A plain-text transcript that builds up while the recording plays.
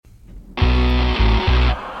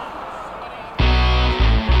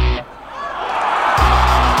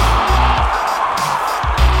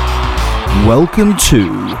Welcome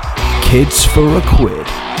to Kids for a Quid,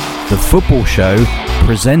 the football show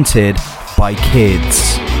presented by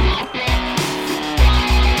kids.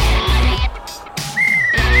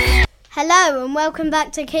 Hello and welcome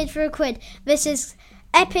back to Kids for a Quid. This is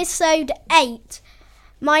episode 8.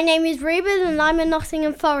 My name is Ruben and I'm a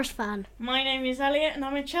Nottingham Forest fan. My name is Elliot and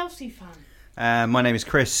I'm a Chelsea fan. My name is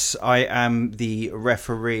Chris. I am the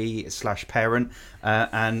referee / parent,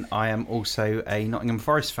 and I am also a Nottingham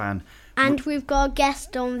Forest fan. And we've got a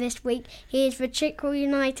guest on this week. He is the Chickwell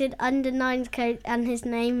United under-9s coach and his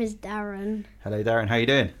name is Darren. Hello, Darren. How you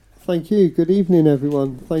doing? Thank you. Good evening,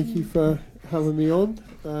 everyone. Thank you for having me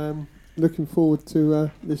on. Looking forward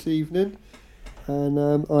to this evening. And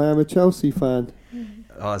I am a Chelsea fan.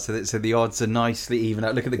 Oh, so the odds are nicely even.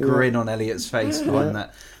 Look at the grin on Elliot's face behind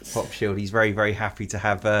that pop shield. He's very, very happy to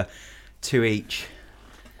have 2 each.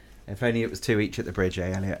 If only it was 2 each at the bridge,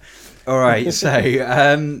 Elliot? All right,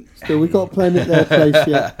 so... Still, we've got playing at their place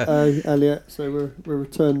yet, Elliot, so we'll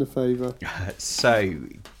return the favour. So,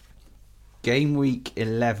 game week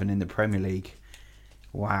 11 in the Premier League.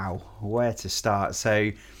 Wow, where to start?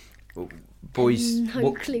 So, boys...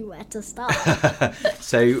 No clue where to start.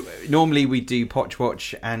 So, normally we do Poch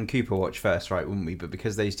Watch and Cooper Watch first, right, wouldn't we? But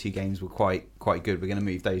because those two games were quite good, we're going to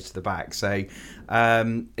move those to the back. So,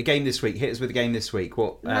 a game this week. Hit us with a game this week.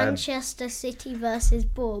 What? Manchester City versus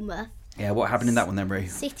Bournemouth. Yeah, what happened in that one then, Roo?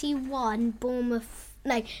 City 1,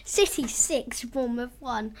 City 6, Bournemouth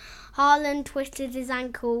 1. Haaland twisted his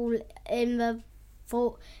ankle in the...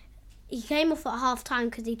 He came off at half-time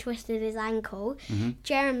because he twisted his ankle. Mm-hmm.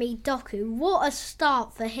 Jeremy Doku, what a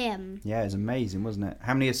start for him. Yeah, it was amazing, wasn't it?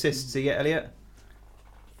 How many assists did he get, Elliot?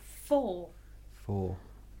 4. 4.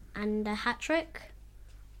 And a hat-trick?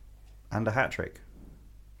 And a hat-trick?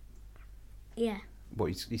 Yeah. What,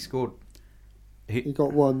 he scored... He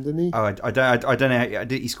got 1, didn't he? Oh, I don't know.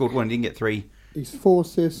 He scored 1, he didn't get 3. He's 4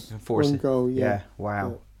 assists, 4 1 goal, yeah. Wow.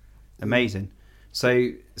 Yeah. Amazing. So,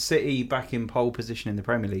 City back in pole position in the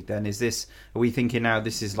Premier League then. Are we thinking now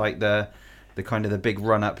this is like the kind of the big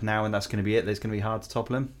run-up now and that's going to be it? There's going to be hard to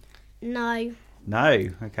topple them? No. No?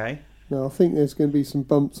 Okay. No, I think there's going to be some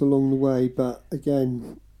bumps along the way, but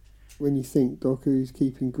again, when you think Doku is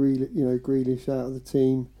keeping Grealish out of the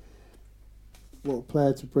team, what a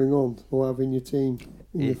player to bring on or have in your team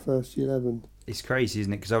in the first 11. It's crazy,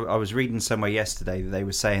 isn't it? Because I was reading somewhere yesterday that they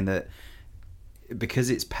were saying that because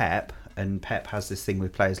it's Pep, and Pep has this thing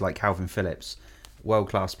with players like Calvin Phillips,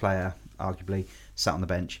 world-class player, arguably, sat on the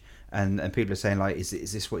bench, and people are saying, like, is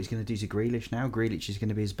this what he's going to do to Grealish now? Grealish is going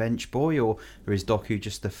to be his bench boy, or is Doku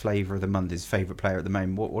just the flavour of the month, his favourite player at the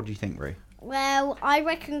moment? What do you think, Roo? Well, I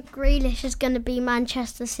reckon Grealish is going to be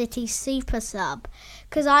Manchester City's super sub,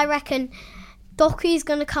 because I reckon Doku's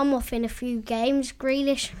going to come off in a few games.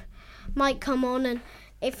 Grealish might come on, and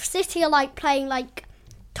if City are like playing like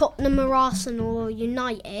Tottenham or Arsenal or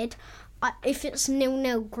United, if it's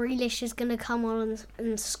 0-0, Grealish is going to come on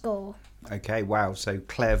and score. Okay, wow. So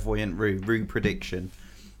clairvoyant Roo prediction.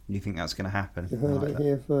 You think that's going to happen? You heard it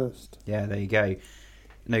here first. Yeah, there you go.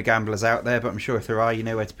 No gamblers out there, but I'm sure if there are, you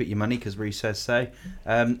know where to put your money because Roo says so.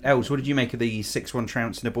 Els, what did you make of the 6-1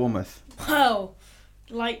 trouncing of Bournemouth? Well,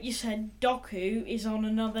 like you said, Doku is on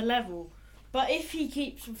another level. But if he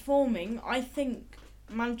keeps performing, I think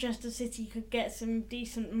Manchester City could get some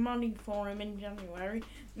decent money for him in January.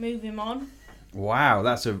 Move him on. Wow,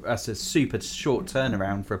 that's a super short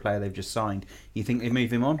turnaround for a player they've just signed. You think they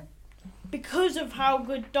move him on? Because of how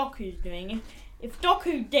good Doku's doing. If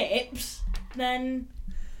Doku dips, then...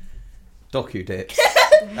 Doku dips.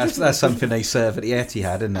 That's something they serve at the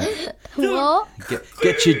Etihad, isn't it? What?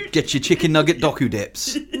 Get your chicken nugget Doku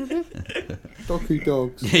dips. Doku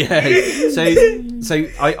dogs. Yeah. So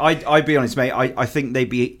I'd be honest, mate. I think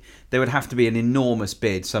there would have to be an enormous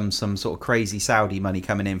bid, some sort of crazy Saudi money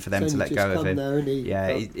coming in for them to let go of him.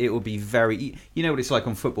 It would be very. You know what it's like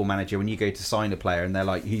on Football Manager when you go to sign a player and they're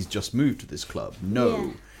like, he's just moved to this club.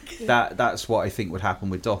 No. Yeah. That's what I think would happen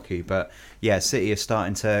with Doku. But yeah, City are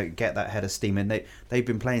starting to get that head of steam, and they've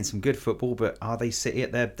been playing some good football. But are they City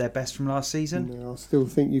at their best from last season? No, I still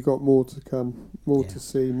think you've got more to come, to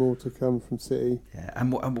see, more to come from City. Yeah,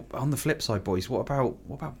 and on the flip side, boys, what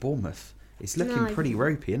about Bournemouth? It's looking pretty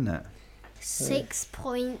ropey, isn't it? 6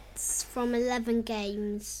 points from 11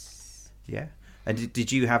 games. Yeah. And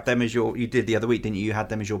did you have them as you did the other week, didn't you? You had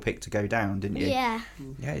them as your pick to go down, didn't you? Yeah.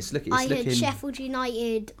 Yeah, it's looking... I had Sheffield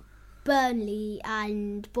United, Burnley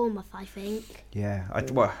and Bournemouth, I think. Yeah.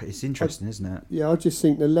 Well, it's interesting, isn't it? Yeah, I just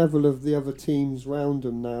think the level of the other teams round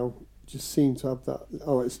them now just seem to have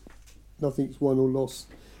that... nothing's won or lost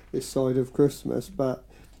this side of Christmas, but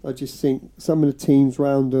I just think some of the teams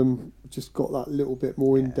round them just got that little bit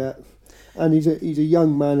more in depth. And he's a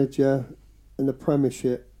young manager in the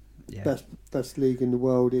Premiership, Yeah. best league in the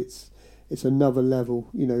world. It's another level.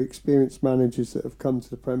 You know, experienced managers that have come to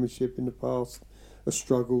the Premiership in the past have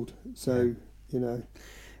struggled. So, you know.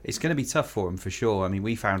 It's going to be tough for them for sure. I mean,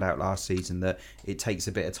 we found out last season that it takes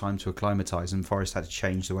a bit of time to acclimatise, and Forest had to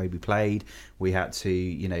change the way we played. We had to,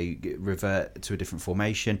 you know, revert to a different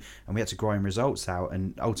formation, and we had to grind results out.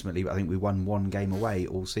 And ultimately, I think we won one game away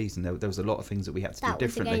all season. There was a lot of things that we had to do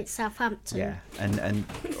differently. That was against Southampton. Yeah, and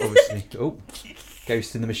obviously,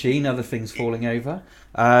 ghost in the machine, other things falling over.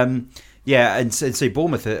 Yeah, and so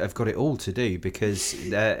Bournemouth have got it all to do, because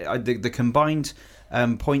the combined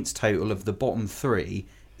points total of the bottom three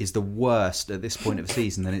is the worst at this point of the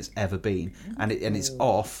season than it's ever been, and it's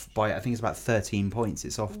off by, I think it's about 13 points.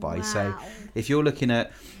 It's off by. Wow. So if you're looking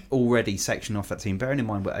at already sectioning off that team, bearing in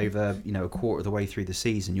mind we're over, you know, a quarter of the way through the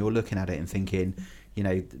season, you're looking at it and thinking, you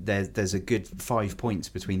know, there's a good 5 points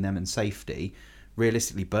between them and safety.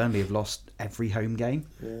 Realistically, Burnley have lost every home game,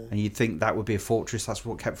 and you'd think that would be a fortress. That's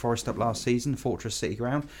what kept Forest up last season, Fortress City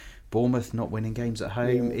Ground. Bournemouth not winning games at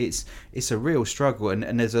home. Yeah. It's a real struggle,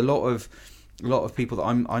 and there's a lot of people that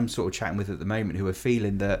I'm sort of chatting with at the moment who are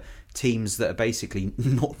feeling that teams that are basically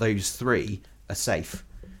not those three are safe,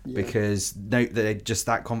 because they're just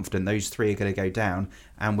that confident those three are going to go down,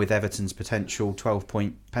 and with Everton's potential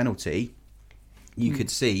 12-point penalty, you could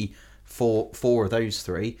see four of those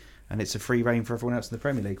three, and it's a free reign for everyone else in the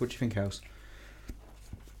Premier League. What do you think, Els?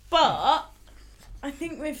 But I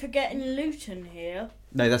think we're forgetting Luton here.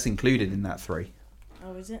 No, that's included in that three.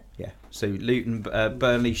 Oh, is it? Yeah. So Luton,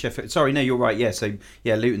 Burnley, Sheffield. Sorry, no, you're right. Yeah. So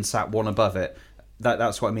Luton sat one above it.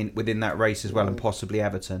 That's what I mean within that race as well, and possibly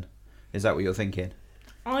Everton. Is that what you're thinking?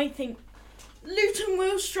 I think Luton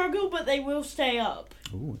will struggle, but they will stay up.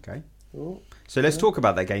 Oh, okay. So let's talk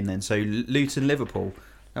about that game then. So Luton Liverpool.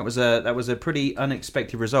 That was a pretty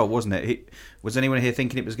unexpected result, wasn't it? Was anyone here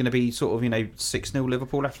thinking it was going to be sort of 6-0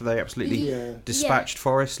 Liverpool after they absolutely dispatched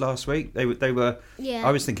Forest last week? They were. Yeah.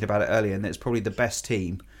 I was thinking about it earlier, and it's probably the best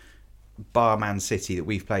team, bar Man City, that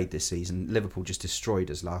we've played this season. Liverpool just destroyed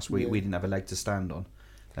us last week. We didn't have a leg to stand on.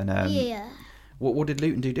 And what did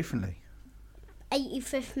Luton do differently?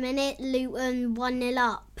 85th minute, Luton 1-0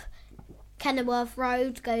 up. Kenilworth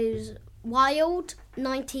Road goes wild.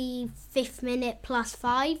 95th minute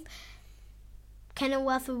 +5.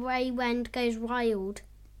 Kenilworth away end goes wild.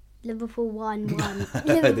 Liverpool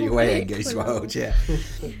 1-1. The away end goes wild, yeah.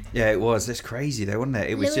 Yeah, it was. That's crazy though, wasn't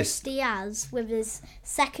it? It was Luis just Diaz with his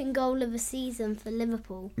second goal of the season for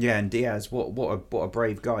Liverpool. Yeah, and Diaz, what a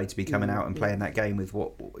brave guy to be coming out and playing that game with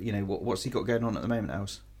what's he got going on at the moment,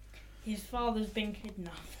 Els? His father's been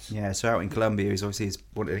kidnapped. Yeah, so out in Colombia, he's obviously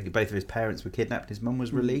both of his parents were kidnapped. His mum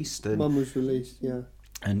was released. Mum was released, yeah.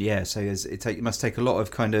 And yeah, so it must take a lot of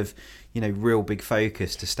kind of real big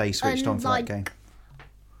focus to stay switched on for that game.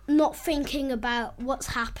 Not thinking about what's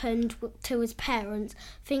happened to his parents,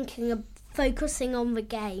 focusing on the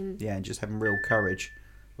game. Yeah, and just having real courage.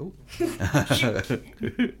 Oh, it's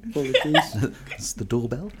the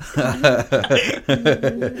doorbell.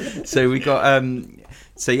 So we got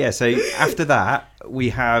so after that we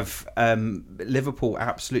have Liverpool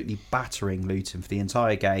absolutely battering Luton for the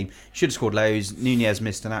entire game. Should have scored loads. Nunez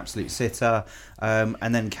missed an absolute sitter,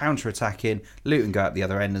 and then counter-attacking, Luton go up the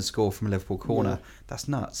other end and score from a Liverpool corner. That's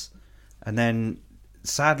nuts. And then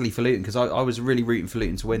sadly for Luton, because I was really rooting for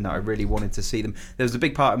Luton to win that. I really wanted to see them. There was a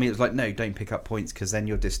big part of me that was like, no, don't pick up points, because then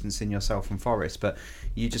you're distancing yourself from Forest. But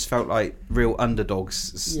you just felt like real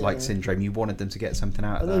underdogs like syndrome. You wanted them to get something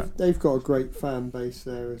out of that. They've got a great fan base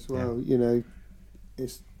there as well. Yeah.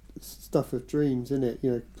 It's stuff of dreams, isn't it?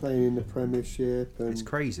 Playing in the Premiership. And it's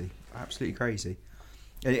crazy, absolutely crazy.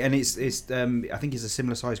 And it's I think it's a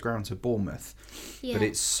similar sized ground to Bournemouth, but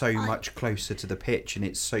it's so much closer to the pitch, and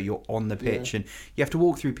you're on the pitch, and you have to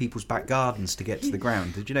walk through people's back gardens to get to the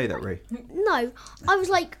ground. Did you know that, Roo? No, I was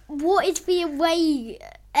like, what is the away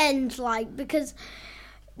end like? Because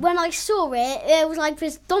when I saw it was like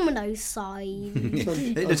this Domino's sign.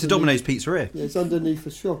 It's a Domino's pizzeria. Yeah, it's underneath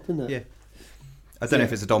the shop, isn't it? Yeah. I don't know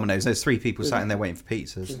if it's a Domino's. There's 3 people sat in there waiting for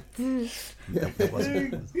pizzas.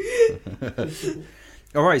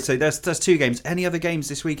 All right, so that's 2 games. Any other games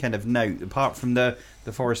this weekend of note, apart from the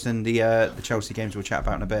Forest and the Chelsea games we'll chat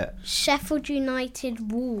about in a bit? Sheffield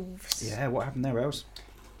United Wolves. Yeah, what happened there, Els?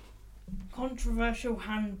 Controversial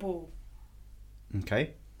handball.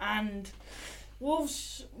 Okay. And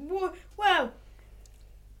Wolves... Well,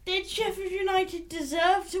 did Sheffield United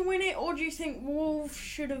deserve to win it, or do you think Wolves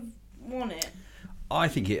should have won it? I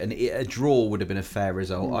think a draw would have been a fair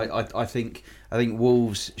result. I think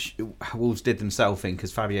Wolves did themselves in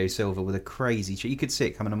because Fabio Silva with a crazy. You could see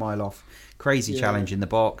it coming a mile off. Crazy challenge in the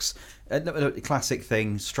box. Classic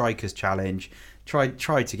thing. Strikers challenge.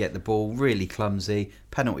 Tried to get the ball. Really clumsy.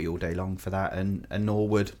 Penalty all day long for that. And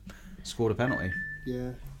Norwood scored a penalty.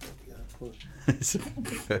 Yeah. It's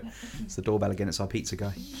the doorbell again. It's our pizza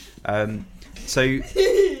guy. So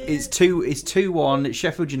it's 2-1.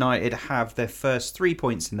 Sheffield United have their first 3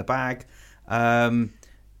 points in the bag.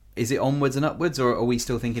 Is it onwards and upwards, or are we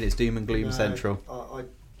still thinking it's doom and gloom central? I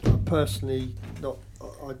personally not.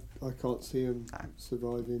 I can't see them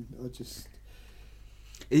surviving.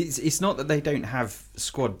 It's not that they don't have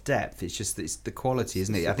squad depth. It's just that it's the quality,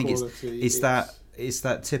 isn't it? I think it's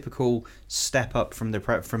that typical step up from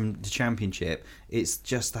the Championship. It's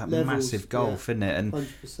just that levels, massive gulf, isn't it? And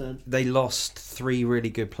 100%. They lost 3 really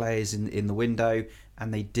good players in the window,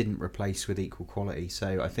 and they didn't replace with equal quality.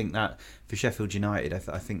 So I think that for Sheffield United,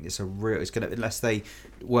 I think it's going to, unless they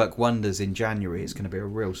work wonders in January, it's going to be a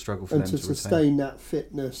real struggle for them to sustain that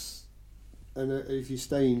fitness. And if you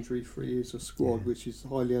stay injury free as a squad, which is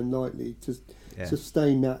highly unlikely, to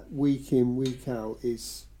sustain that week in, week out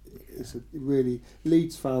is really.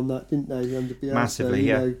 Leeds found that, didn't they, under Bielsa? Massively,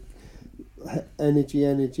 yeah.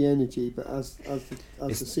 Energy. But as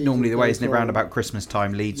the season normally the way, isn't it? on, Round about Christmas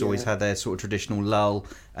time, Leeds always had their sort of traditional lull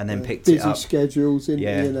and then picked it up. Busy schedules,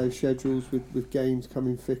 schedules with games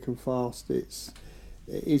coming thick and fast. It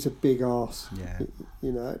is a big arse.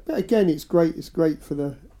 Yeah. But again, it's great. It's great for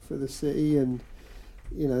the city, and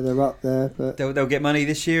they're up there. But they'll get money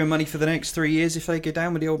this year and money for the next 3 years if they go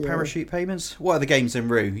down with the old parachute payments. What are the games in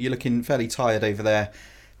Rue? You're looking fairly tired over there.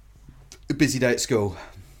 A busy day at school.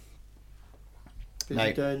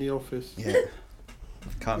 Busy day in the office. Yeah.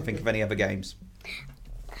 Can't think of any other games.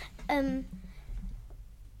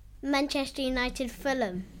 Manchester United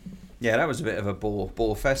Fulham. Yeah, that was a bit of a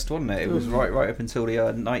bore fest, wasn't it? It was right up until the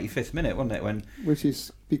 95th minute, wasn't it? Which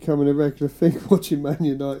is becoming a regular thing watching Man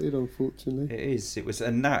United, unfortunately. It is. It was,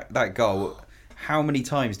 and that goal. How many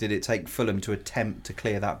times did it take Fulham to attempt to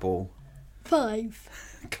clear that ball?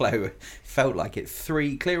 5. Chloe felt like it.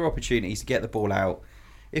 3 clear opportunities to get the ball out.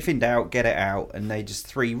 If in doubt, get it out, and they just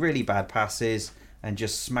 3 really bad passes and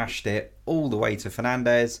just smashed it all the way to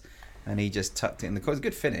Fernandes, and he just tucked it in the corner. It was a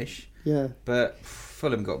good finish. Yeah, but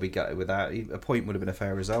Fulham got to be gutted with that. A point would have been a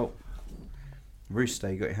fair result.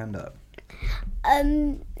 Rooster, you got your hand up.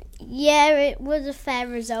 Yeah, it was a fair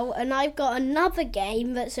result, and I've got another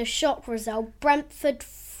game that's a shock result. Brentford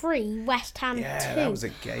 3, West Ham 2. Yeah, that was a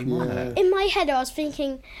game, wasn't it? In my head, I was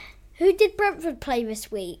thinking, who did Brentford play this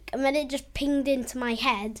week? And then it just pinged into my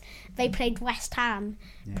head. They played West Ham.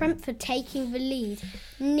 Yeah. Brentford taking the lead.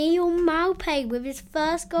 Neil Maupay with his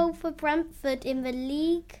first goal for Brentford in the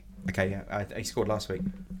league. Okay, yeah, he scored last week.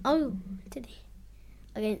 Oh, did he?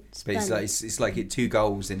 Against but it's like 2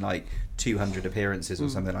 goals in like 200 appearances or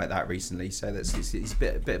something like that recently. So it's a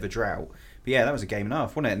bit of a drought. But yeah, that was a game and a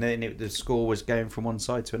half, wasn't it? And then the score was going from one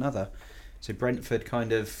side to another. So Brentford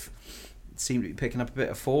kind of seemed to be picking up a bit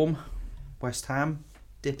of form. West Ham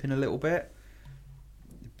dipping a little bit.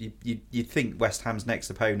 You'd think West Ham's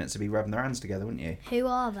next opponents would be rubbing their hands together, wouldn't you? Who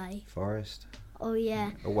are they? Forest. Oh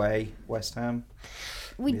yeah. Away, West Ham.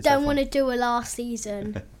 We don't want to do a last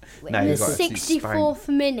season. No, in the 64th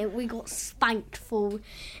minute, we got spanked for.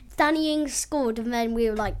 Danny Ings scored, and then we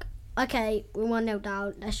were like, okay, we're 1-0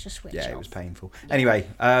 down, let's just switch off. Yeah, it was painful. Anyway,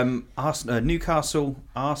 Newcastle,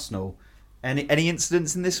 Arsenal. Any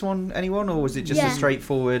incidents in this one, anyone? Or was it just a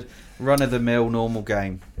straightforward, run-of-the-mill, normal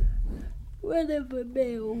game?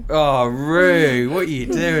 Run-of-the-mill. Oh, Rue, what are you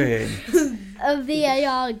doing? A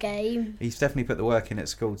VAR game. You've definitely put the work in at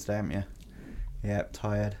school today, haven't you? Yep,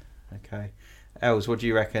 tired. Okay. Els, what do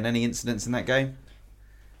you reckon? Any incidents in that game?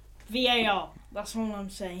 VAR. That's all I'm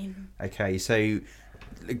saying. Okay, so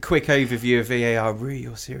a quick overview of VAR. Rue,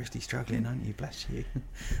 you're seriously struggling, aren't you? Bless you.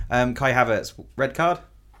 Kai Havertz, red card?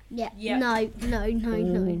 Yeah. No. I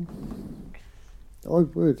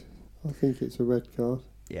would. I think it's a red card.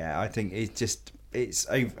 Yeah, I think it's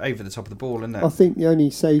over the top of the ball, isn't it? I think the only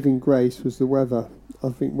saving grace was the weather. I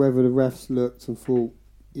think whether the refs looked and thought,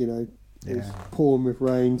 it was pouring with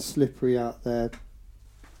rain, slippery out there.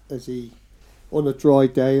 As he, on a dry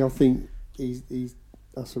day, I think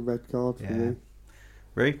that's a red card for me.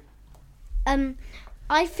 Rue?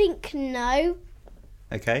 I think no.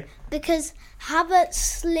 Okay. Because Havertz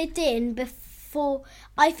slid in before.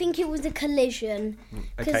 I think it was a collision.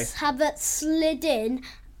 Because Havertz slid in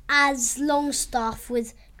as Longstaff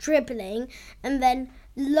was dribbling, and then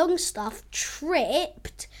Longstaff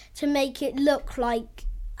tripped to make it look like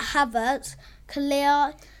Havertz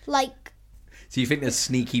clear, like So you think there's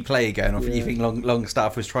sneaky play going on? Yeah. You think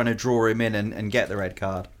Longstaff was trying to draw him in and get the red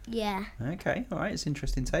card? Yeah. Okay, all right, it's an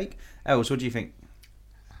interesting take. Els, what do you think?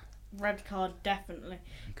 Red card, definitely.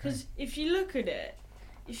 Because if you look at it,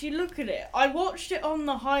 I watched it on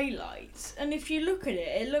the highlights, and if you look at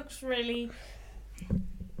it, it looks really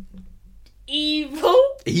evil.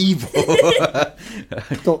 Evil.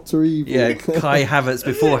 Dr. Evil. Yeah, Kai Havertz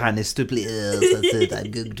beforehand is stood like, I said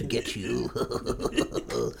I'm going to get you.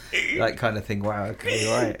 That kind of thing. Wow, okay,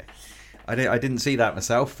 right. I didn't see that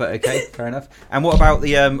myself, but okay, fair enough. And what about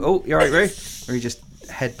the... oh, you all right, Roo? Or you just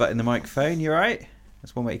headbutting the microphone? You all right?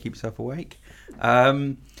 That's one way to keep yourself awake.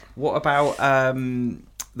 What about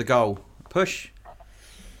the goal? Push?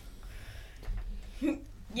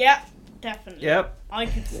 Yeah, definitely. Yep. I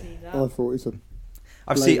could see that. I thought it's a...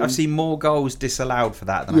 I've seen more goals disallowed for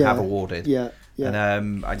that than I have awarded. Yeah.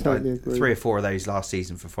 And Totally agree. 3 or 4 of those last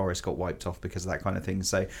season for Forest got wiped off because of that kind of thing.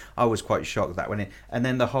 So I was quite shocked that went in. And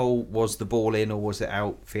then the whole was the ball in or was it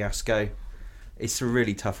out fiasco. It's a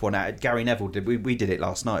really tough one. Gary Neville did. We did it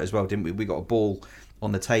last night as well, didn't we? We got a ball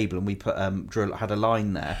on the table and we put had a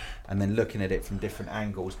line there and then looking at it from different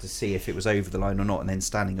angles to see if it was over the line or not, and then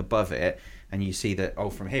standing above it and you see that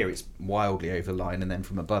from here it's wildly over the line and then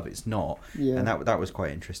from above it's not. Yeah. And that was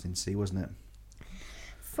quite interesting to see, wasn't it?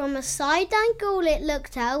 From a side angle, it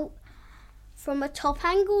looked out. From a top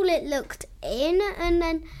angle, it looked in. And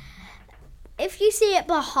then if you see it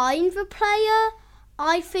behind the player,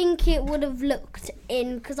 I think it would have looked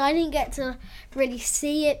in because I didn't get to really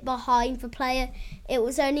see it behind the player. It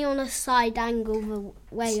was only on a side angle the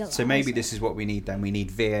way. So maybe this is what we need then. We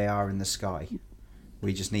need VAR in the sky.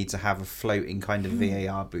 We just need to have a floating kind of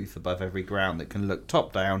VAR booth above every ground that can look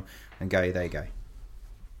top down and go, there you go.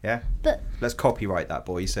 Yeah? But let's copyright that,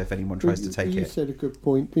 boys, so if anyone tries to take you it. You said a good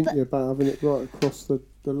point, didn't you, about having it right across the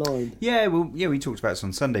line? Yeah, we talked about this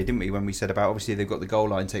on Sunday, didn't we, when we said about, obviously they've got the goal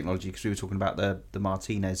line technology, because we were talking about the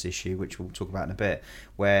Martinez issue, which we'll talk about in a bit,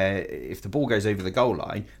 where if the ball goes over the goal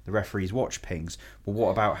line, the referee's watch pings. Well, what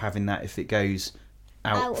about having that if it goes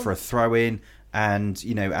out for a throw-in and,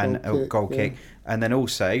 a goal kick? And then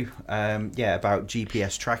also, about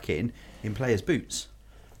GPS tracking in players' boots.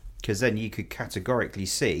 Because then you could categorically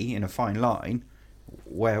see in a fine line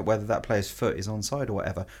whether that player's foot is onside or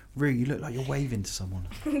whatever. Roo, you look like you're waving to someone.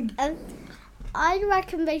 I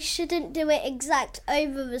reckon they shouldn't do it exact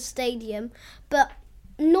over the stadium, but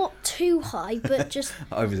not too high, but just...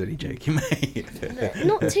 I was only joking, mate.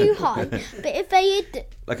 Not too high, but if they...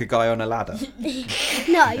 Like a guy on a ladder?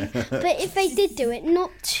 No, but if they did do it,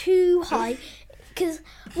 not too high... Because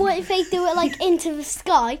what if they do it like into the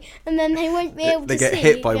sky and then they won't be able to see? They get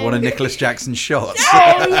hit by one of Nicholas Jackson's shots.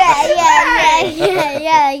 Oh yeah.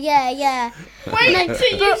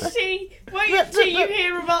 Wait till you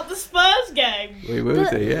hear about the Spurs game. We will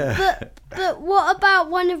do, yeah. But what about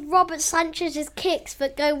one of Robert Sanchez's kicks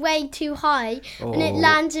that go way too high and it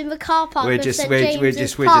lands in the car park? We're just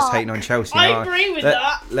hating on Chelsea. I agree with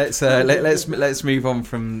that. Let's move on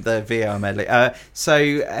from the VAR medley. So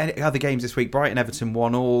any other games this week? Brighton, Everton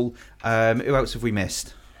 1-1. Who else have we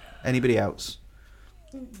missed? Anybody else?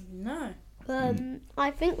 No.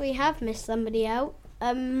 I think we have missed somebody out.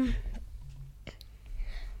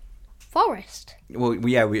 Forest. Well,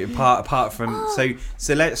 yeah. Apart from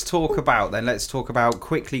so let's talk about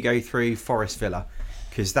quickly go through Forest Villa,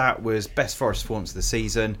 because that was best Forest performance of the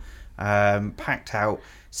season, packed out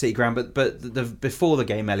City Ground. But before the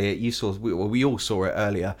game, Elliot, you saw we all saw it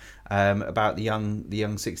earlier about the young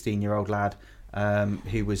 16-year-old lad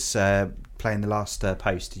who was playing the last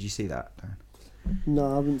post. Did you see that, Darren?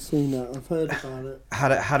 No, I haven't seen that. I've heard about it.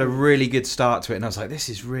 Had a really good start to it, and I was like, this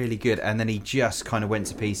is really good. And then he just kind of went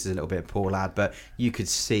to pieces a little bit, poor lad. But you could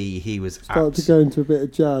see he was started to go into a bit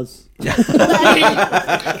of jazz. Well,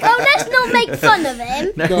 let's not make fun of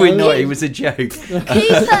him. No, we're not. It was a joke.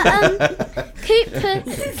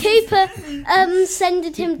 Cooper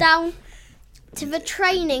sended him down to the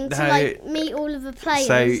training to meet all of the players.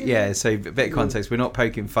 So a bit of context. We're not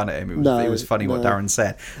poking fun at him. It was funny what Darren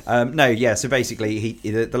said. So basically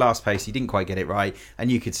the last pace he didn't quite get it right, and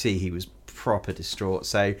you could see he was proper distraught.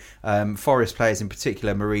 So Forest players in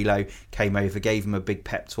particular, Murillo came over, gave him a big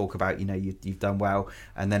pep talk about you've done well,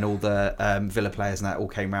 and then all the Villa players and that all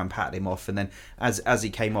came around, patted him off, and then as he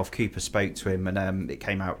came off, Cooper spoke to him, and it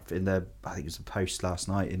came out in I think it was a post last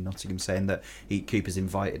night in Nottingham saying that Cooper's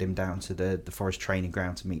invited him down to the Forest training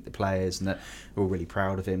ground to meet the players, and that we're all really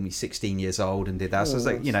proud of him. He's 16 years old and did that. So it's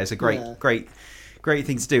like, it's a great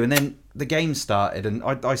thing to do. And then the game started, and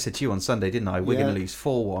I said to you on Sunday, didn't I? We're going to lose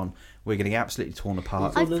 4-1. We're getting absolutely torn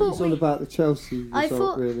apart. It's all about the Chelsea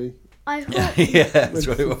result, really. I thought, yeah, that's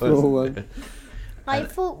what it was. I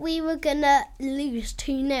thought we were going to lose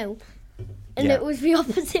 2-0. And Yeah. it was the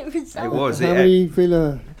opposite result. It was. How many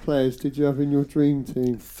Villa players did you have in your dream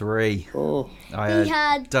team? 3. Oh, I He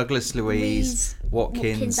had Douglas Luiz,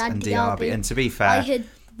 Watkins and Diaby. Diaby. And to be I fair, had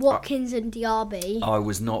Watkins and Diaby. I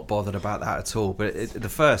was not bothered about that at all. But the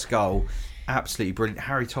first goal, absolutely brilliant.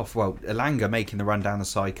 Harry Toffolo, Elanga making the run down the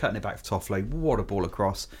side, cutting it back for Toffolo. What a ball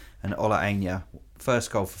across. And Ola Aina,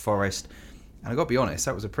 first goal for Forest. And I've got to be honest,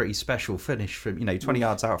 that was a pretty special finish from 20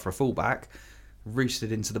 yards out for a fullback,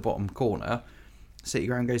 roosted into the bottom corner. City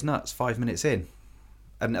Ground goes nuts 5 minutes in.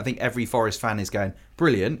 And I think every Forest fan is going,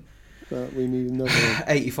 brilliant. but we need another one.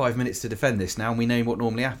 85 minutes to defend this now, and we know what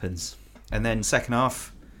normally happens. And then second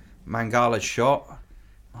half, Mangala's shot.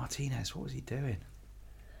 Martinez, what was he doing?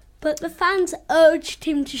 But the fans urged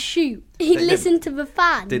him to shoot. He They listened to the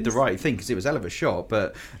fans. Did the right thing because it was a hell of a shot.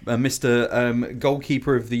 But Mr.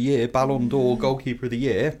 Goalkeeper of the Year, Ballon d'Or Goalkeeper of the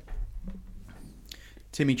Year,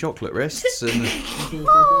 Timmy Chocolate Wrists. And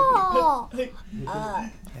Oh!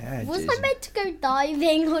 yeah, Was I meant to go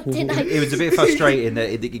diving or did I? it was a bit frustrating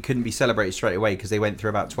that it couldn't be celebrated straight away because they went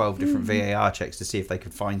through about 12 different VAR checks to see if they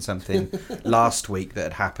could find something last week that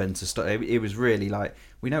had happened to stop. It was really like,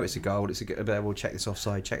 we know it's a goal, we'll check this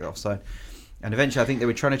offside, check the offside. And eventually I think they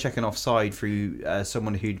were trying to check an offside through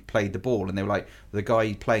someone who'd played the ball, and they were like, the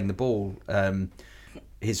guy playing the ball,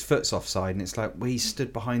 his foot's offside, and it's like, well, he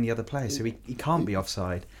stood behind the other player, so he can't be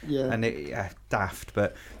offside. Yeah. And daft.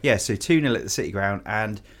 But yeah, so 2-0 at the City Ground,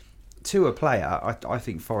 and to a player, I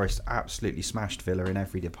think Forest absolutely smashed Villa in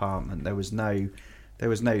every department. There was no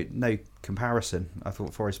comparison. I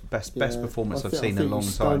thought Forest best performance I've seen in a long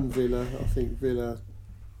time. Villa. I think Villa,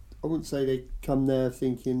 I wouldn't say they come there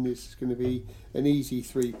thinking this is going to be an easy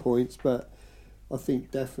 3 points, but I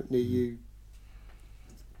think definitely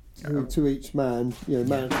to each man,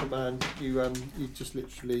 man to man, you just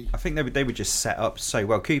literally. I think they were just set up so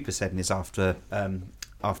well. Cooper said in his after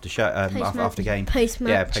game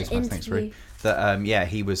Post-match thanks Roo, that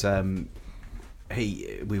he was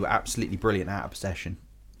we were absolutely brilliant out of possession.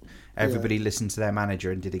 Everybody listened to their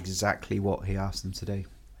manager and did exactly what he asked them to do.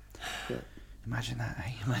 Yeah. Imagine that,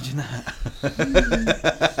 eh? Imagine that.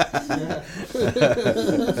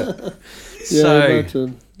 So,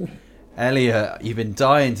 imagine. Elliot, you've been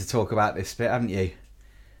dying to talk about this bit, haven't you?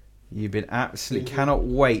 You've been absolutely cannot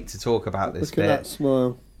wait to talk about this Look bit. at that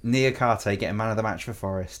smile. Niakate getting man of the match for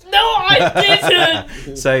Forest. No, I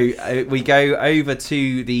didn't. So we go over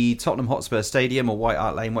to the Tottenham Hotspur Stadium, or White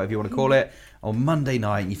Hart Lane, whatever you want to call it, on Monday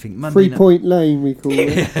night. You think Monday 3 Point Lane, we call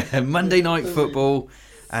it. Monday night football,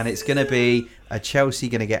 and it's going to be a Chelsea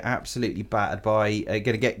going to get absolutely battered by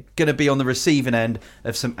going to be on the receiving end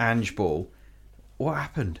of some Ange ball. What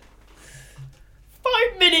happened?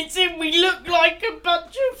 5 minutes in, we look like a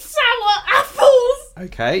bunch of sour apples.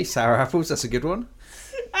 Okay, sour apples. That's a good one.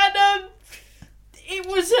 And it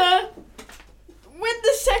was when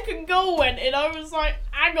the second goal went in, I was like,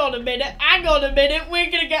 hang on a minute,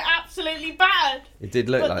 we're gonna get absolutely battered. It did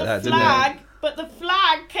look But like the that, flag, didn't it? But the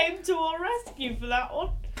flag came to our rescue for that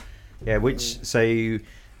one. Yeah,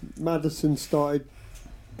 Maddison started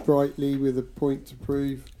brightly with a point to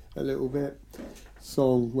prove a little bit.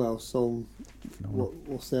 Song, what's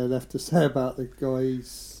there left to say about the guy?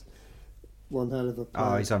 He's one hell of a player.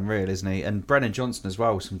 Oh, he's unreal, isn't he? And Brennan Johnson as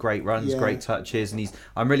well. Some great runs, great touches, and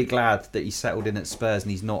I'm really glad that he's settled in at Spurs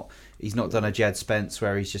and he's not done a Jed Spence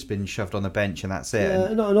where he's just been shoved on the bench and that's it.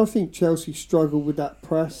 Yeah, and I think Chelsea struggled with that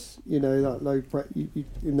press. That low press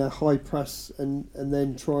in their high press, and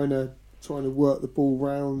then trying to work the ball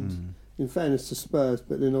round. In fairness to Spurs,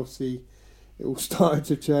 but then obviously it all started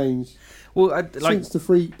to change. Well, since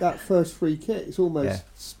that first free kick, it's almost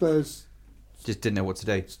Spurs just didn't know what to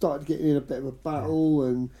do. Started getting in a bit of a battle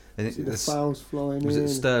and the fouls flying in. Was it the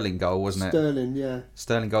Sterling goal, wasn't it? Sterling, yeah.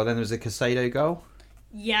 Sterling goal. Then there was a Caicedo goal.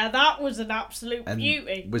 Yeah, that was an absolute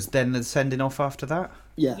beauty. Was then the sending off after that?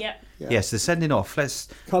 Yeah. Yep. Yeah. Yes, the sending off. Let's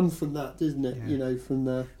come from that, doesn't it? Yeah. From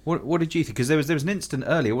the. What did you think? Because there was an instant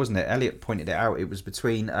earlier, wasn't it? Elliot pointed it out. It was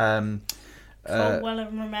between Colwell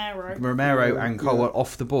and Romero. Romero and Colwell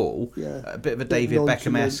off the ball. Yeah. A bit of a David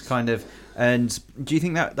Beckham-esque kind of. And do you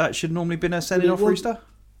think that should normally been a sending off, Rooster?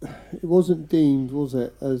 It wasn't deemed, was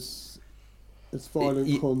it, as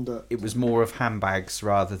violent conduct? It was more of handbags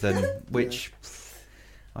rather than which.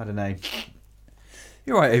 I don't know.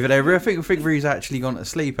 You're right over there, Roo. I think Roo's actually gone to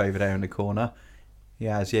sleep over there in the corner. He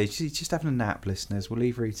has, yeah. She's just having a nap, listeners. We'll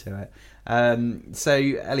leave Roo to it. So,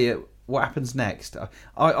 Elliot, what happens next?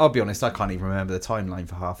 I'll be honest, I can't even remember the timeline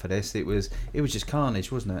for half of this. It was just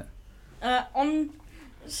carnage, wasn't it?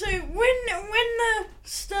 So when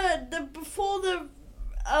before the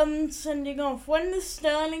sending off, when the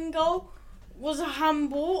Sterling goal was a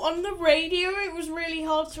handball. On the radio, it was really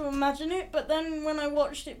hard to imagine it, but then when I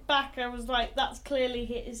watched it back, I was like, that's clearly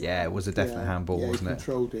his. Yeah, it was a definite handball, wasn't it? He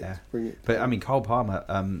controlled it. Yeah. To bring it. But I mean, Cole Palmer,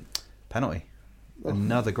 penalty.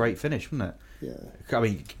 Another great finish, wasn't it? Yeah. I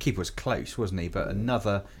mean, keeper was close, wasn't he? But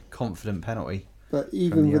another confident penalty. But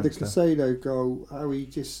even with youngster. the Caicedo goal,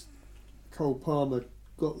 Cole Palmer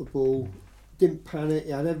got the ball, didn't panic.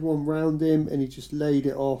 He had everyone round him, and he just laid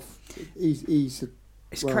it off.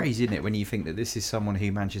 It's crazy, isn't it, when you think that this is someone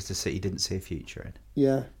who Manchester City didn't see a future in.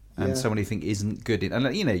 Yeah. And someone who think isn't good in,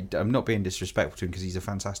 and you know, I'm not being disrespectful to him because he's a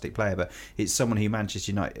fantastic player, but it's someone who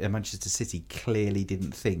Manchester City clearly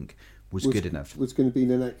didn't think was good enough. Was going to be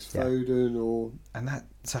the next Foden, and that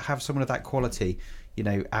to have someone of that quality,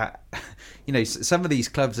 some of these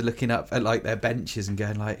clubs are looking up at like their benches and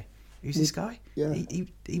going like, who's this guy? Yeah,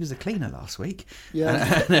 he was a cleaner last week.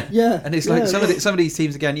 Yeah, and it's like some of these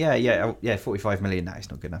teams are going, 45 million. No, it's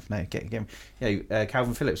not good enough. No, get him.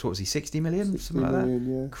 Calvin Phillips, what was he? 60 million, something like that.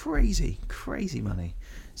 Yeah. Crazy money.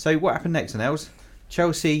 So what happened next, Nels?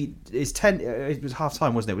 Chelsea is 10. It was half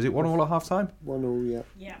time, wasn't it? Was it 1-1 at half time? 1-1,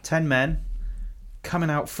 yeah. 10 men coming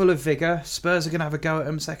out full of vigour. Spurs are going to have a go at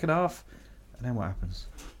them second half, and then what happens?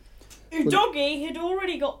 Udogie had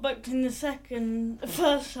already got booked in the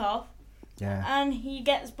first half. Yeah. And he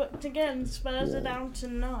gets booked again. Spurs are down to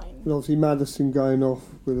 9. And obviously Maddison going off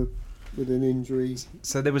with an injury.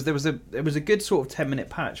 So there was a good sort of 10-minute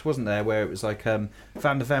patch, wasn't there, where it was like Van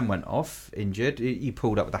der Ven went off injured. He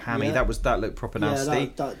pulled up with a hammy. Yeah. That looked proper nasty. Yeah,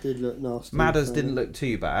 that did look nasty. Madders didn't look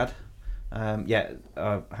too bad.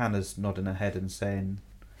 Hannah's nodding her head and saying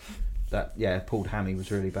that pulled hammy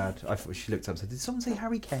was really bad. I thought she looked up and said, "Did someone say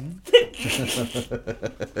Harry Kane?"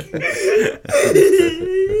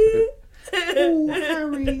 Oh,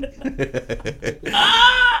 Harry.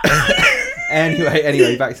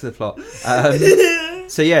 Anyway, back to the plot. And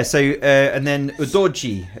then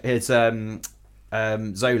Udogie,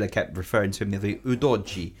 Zola kept referring to him the other day,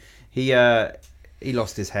 Udogie. He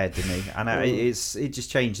lost his head, didn't he? And it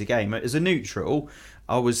just changed the game. As a neutral,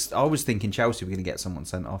 I was thinking Chelsea were going to get someone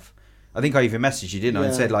sent off. I think I even messaged you, didn't I?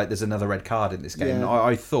 And said, like, there's another red card in this game. Yeah.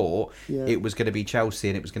 I thought it was going to be Chelsea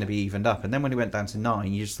and it was going to be evened up. And then when it went down to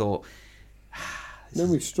 9, you just thought... Then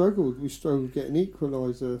we struggled. We struggled getting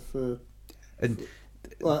equaliser to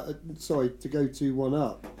go 2-1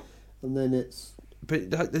 up. And then it's...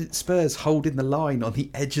 But the Spurs holding the line on the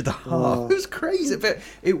edge of the half. It was crazy. But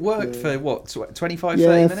it worked for, 25,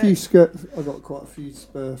 30 minutes? I got quite a few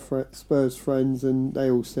Spurs friends and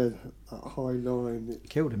they all said that high line. It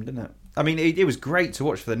killed him, didn't it? I mean, it was great to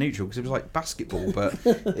watch for the neutral because it was like basketball, but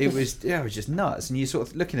it was just nuts. And you're sort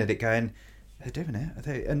of looking at it going, they're doing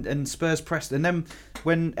it. And Spurs pressed. And then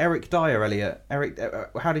when Eric Dyer,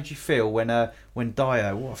 how did you feel when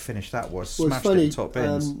Dyer, what a finish that was, smashed it in top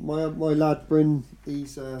bins? My lad Bryn,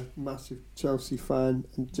 he's a massive Chelsea fan,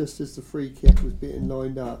 and just as the free kick was being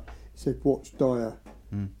lined up, he said, "Watch Dyer."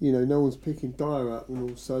 No one's picking Dyer up, and all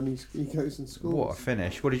of a sudden he goes and scores. What a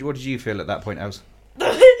finish! What did you feel at that point, Els?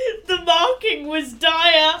 The marking was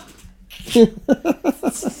Dyer.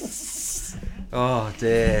 Oh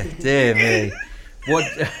dear me! What?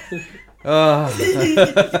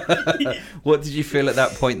 What did you feel at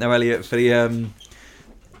that point, though, Elliot? For the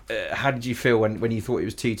how did you feel when you thought it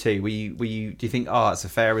was 2-2? Were you? Do you think, it's a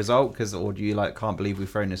fair result? Or do you can't believe we've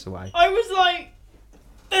thrown this away? I was like,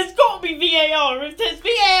 there's got to be VAR. If there's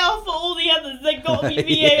VAR for all the others, there's got to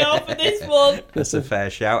be VAR for this one. That's a fair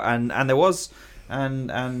shout, and there was.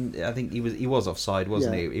 And I think he was offside,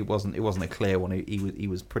 wasn't he? It wasn't a clear one. He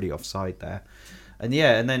was pretty offside there, and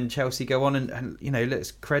then Chelsea go on and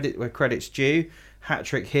let's credit where credit's due.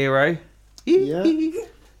 Hat-trick hero,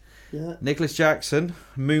 Nicholas Jackson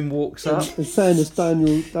moonwalks up. In fairness,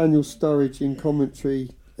 Daniel Sturridge in commentary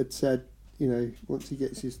had said, once he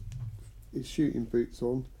gets his shooting boots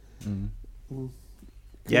on.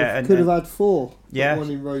 Could have had 4. Yeah,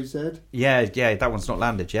 one in Rosed. Yeah, that one's not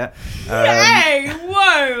landed yet. Hey,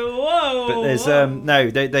 whoa! But there's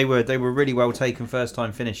they were really well taken first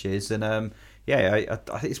time finishes, and I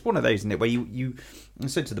it's one of those, isn't it, where you I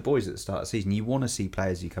said to the boys at the start of the season, you want to see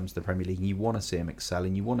players who come to the Premier League, and you want to see them excel,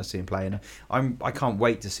 and you want to see them play. And I can't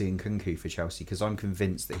wait to see Nkunku for Chelsea because I'm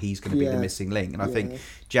convinced that he's going to be the missing link, and I think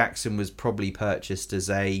Jackson was probably purchased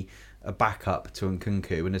as a backup to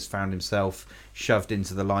Nkunku and has found himself shoved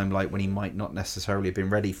into the limelight when he might not necessarily have been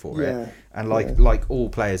ready for it. And like all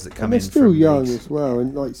players that come in, they're still young as well.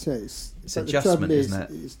 And like you say, it's adjustment, isn't it?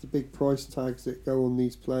 It's the big price tags that go on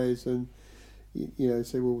these players, and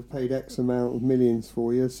say, well, we paid X amount of millions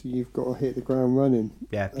for you, so you've got to hit the ground running.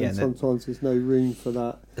 And sometimes there's no room for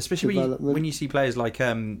that. Especially when you see players like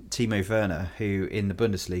Timo Werner, who in the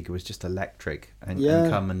Bundesliga was just electric and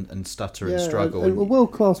come and stutter and struggle. And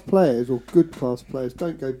world-class players or good-class players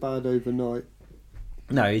don't go bad overnight.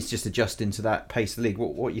 No, he's just adjusting to that pace of the league.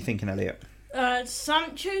 What are you thinking, Elliot?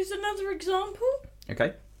 Sancho's another example.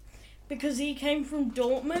 Okay. Because he came from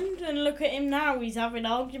Dortmund, and look at him now. He's having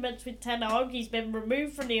arguments with Ten Hag. He's been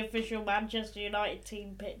removed from the official Manchester United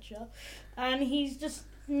team picture, and he's just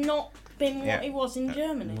not been what he was in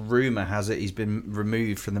Germany. Rumour has it he's been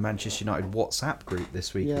removed from the Manchester United WhatsApp group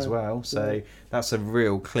this week as well. So that's a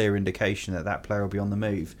real clear indication that player will be on the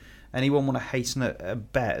move. Anyone want to hasten a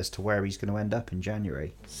bet as to where he's going to end up in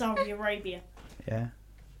January? Saudi Arabia. Yeah.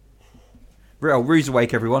 Rue's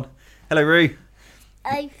awake, everyone. Hello, Rue.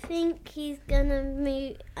 I think he's gonna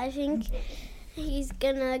move. I think he's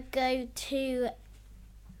gonna go to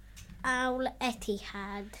Al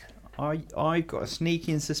Ittihad. I've got a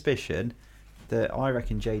sneaking suspicion that I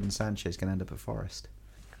reckon Jadon Sancho is going to end up at Forest.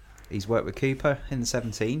 He's worked with Cooper in the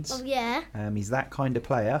 17s. Oh yeah. He's that kind of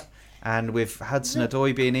player, and with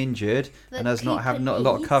Hudson-Odoi being injured and us not having a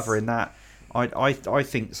lot of cover in that, I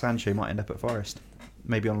think Sancho might end up at Forest,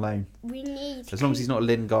 maybe on loan. We need as long as he's not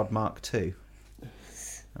Lingard Mark II.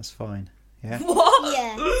 That's fine. Yeah. What?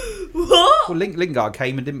 Yeah. What? Well, Lingard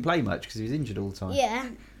came and didn't play much because he was injured all the time. Yeah.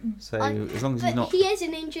 So as long as he's not. He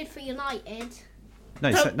isn't injured for United.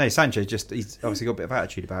 No, Sancho he's obviously got a bit of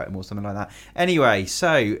attitude about him or something like that. Anyway,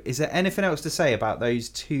 so is there anything else to say about those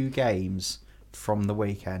two games from the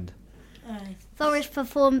weekend? Forest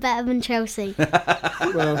performed better than Chelsea.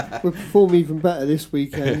 Well, we'll perform even better this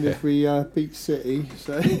weekend if we beat City.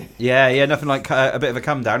 So. Yeah, nothing like a bit of a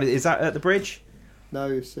come down. Is that at the Bridge? No,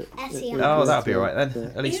 it's oh, that'll be all right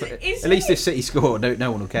then. Yeah. At least if City score,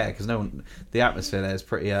 no one will care because the atmosphere there is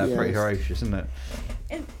pretty ferocious, isn't it?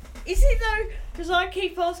 Is it though? Because I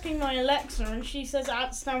keep asking my Alexa, and she says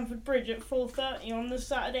at Stamford Bridge at 4:30 on the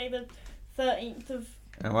Saturday, the 13th of.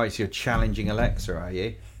 Oh, right, so you're challenging Alexa, are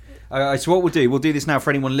you? So what we'll do this now for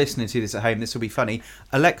anyone listening to this at home. This will be funny.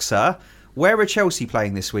 Alexa, where are Chelsea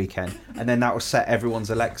playing this weekend? And then that will set everyone's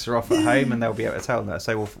Alexa off at home, and they'll be able to tell that.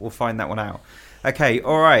 So we'll find that one out. Okay,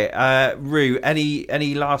 all right. Rue,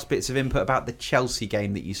 any last bits of input about the Chelsea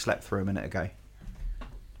game that you slept through a minute ago?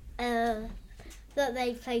 That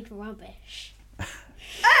they played rubbish.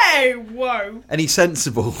 Hey, whoa! Any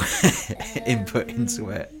sensible input into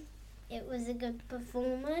it? It was a good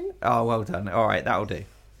performance. Oh, well done. All right, that'll do.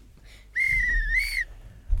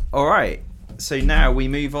 All right, so now we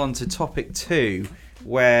move on to topic 2,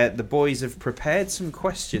 where the boys have prepared some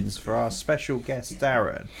questions for our special guest,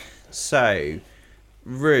 Darren. So,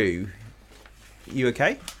 Rue, you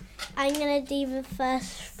okay? I'm going to do the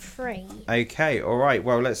first 3. Okay, all right.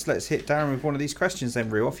 Well, let's hit Darren with one of these questions then,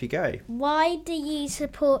 Rue. Off you go. Why do you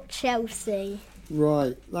support Chelsea?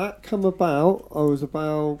 Right, that come about. I was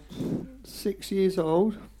about 6 years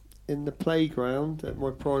old in the playground at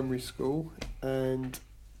my primary school, and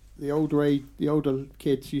the older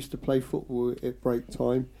kids used to play football at break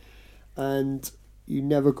time, and you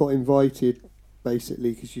never got invited,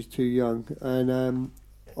 basically, because you're too young. And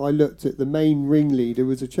I looked at the main ringleader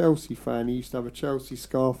was a Chelsea fan. He used to have a Chelsea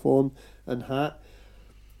scarf on and hat,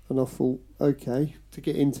 and I thought, okay, to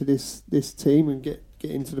get into this team and get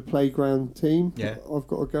into the playground team, I've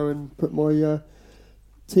got to go and put my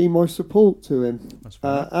team I support to him.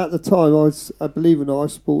 At the time, I believe it or not, I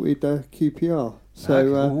supported QPR.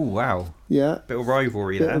 So, wow. Yeah. Bit of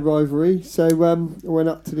rivalry there. So I went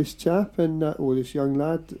up to this chap or this young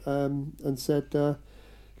lad and said,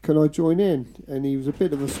 can I join in? And he was a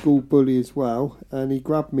bit of a school bully as well. And he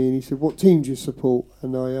grabbed me and he said, what team do you support?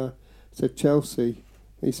 And I said, Chelsea.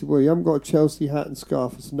 And he said, well, you haven't got a Chelsea hat and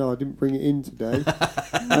scarf. I said, no, I didn't bring it in today.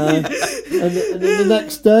 And then the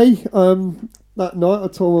next day, that night, I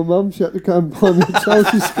told my mum she had to go and buy me a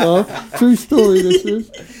Chelsea scarf. True story, this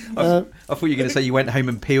is. I thought you were going to say you went home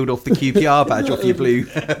and peeled off the QPR badge off your blue.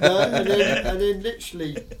 No, and then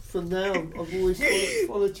literally from now, I've always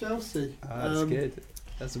followed Chelsea. That's good.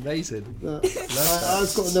 That's amazing.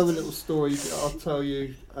 I've got another little story that I'll tell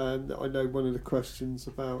you. I know one of the questions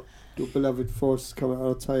about your beloved Forest is coming.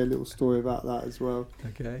 I'll tell you a little story about that as well.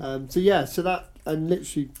 Okay. So that, and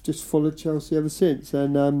literally just followed Chelsea ever since.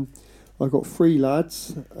 And I got 3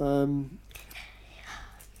 lads,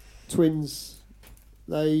 twins.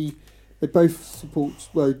 They both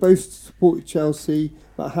supported Chelsea,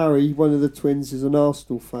 but Harry, one of the twins, is an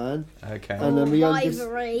Arsenal fan. Okay. And my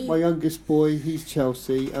youngest boy, he's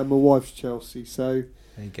Chelsea, and my wife's Chelsea. So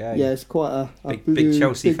There you go. Yeah, it's quite a big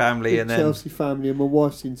Chelsea family, big and then Chelsea family, and my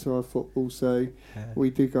wife's into our football, so yeah.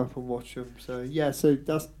 we do go up and watch them. So yeah, so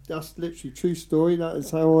that's literally true story. That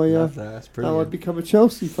is how I that's how I become a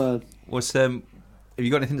Chelsea fan. What's have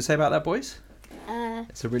you got anything to say about that, boys?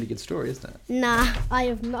 It's a really good story, isn't it? Nah, I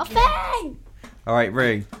have nothing. All right,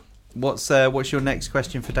 Roo. What's your next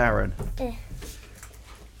question for Darren?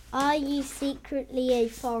 Are you secretly a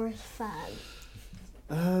Forest fan?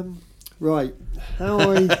 Right. How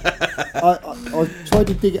I tried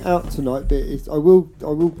to dig it out tonight, but I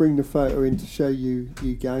will bring the photo in to show you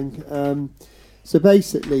gang. So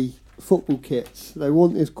basically, football kits. They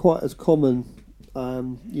weren't as quite as common.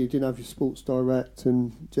 You didn't have your Sports Direct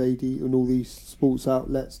and JD and all these sports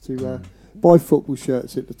outlets to buy football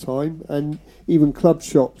shirts at the time, and even club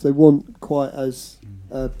shops. They weren't quite as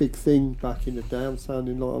big thing back in the day. I'm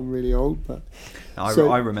sounding like I'm really old, but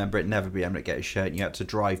I remember it never being able to get a shirt, and you had to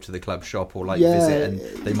drive to the club shop or visit, and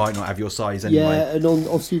they might not have your size anyway. Yeah, and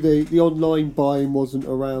obviously the online buying wasn't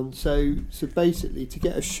around, so basically to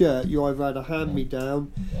get a shirt you either had a hand me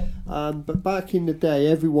down, but back in the day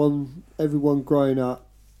everyone growing up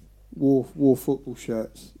wore football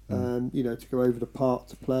shirts, to go over the park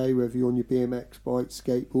to play, whether you're on your BMX bike,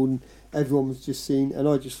 skateboarding. Everyone was just seen, and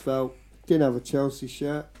I just felt didn't have a Chelsea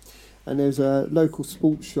shirt, and there's a local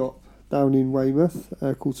sports shop down in Weymouth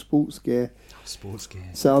called Sports Gear. Sports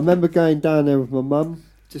Gear. So I remember going down there with my mum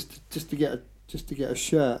just to get a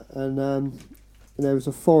shirt, and there was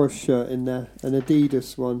a Forest shirt in there, an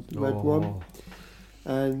Adidas one, red one,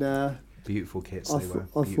 and beautiful kits. I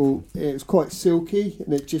thought it was quite silky,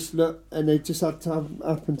 and it just looked, and they just had to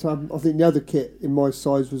happen to have. I think the other kit in my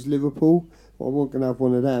size was Liverpool, but I wasn't going to have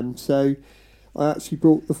one of them, so I actually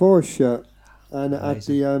brought the Forest shirt, and it had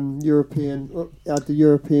the European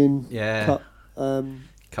Cup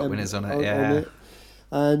winners on it,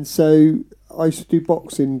 and so I used to do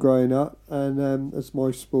boxing growing up, and as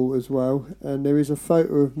my sport as well. And there is a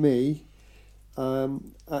photo of me,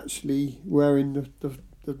 actually wearing the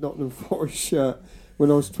Nottingham Forest shirt when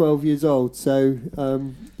I was 12 years old. So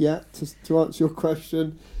to answer your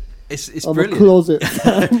question, it's I'm brilliant. a closet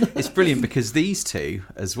fan. It's brilliant because these two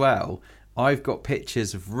as well. I've got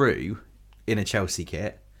pictures of Roo in a Chelsea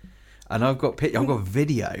kit, and I've got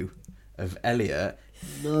video of Elliot.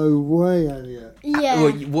 No way, Elliot. Yeah.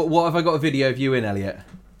 What have I got a video of you in, Elliot?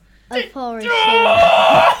 A Forest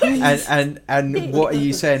shirt. And what are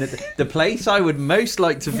you saying? The place I would most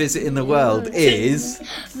like to visit in the world is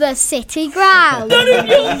the City Ground. None of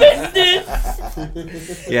your business.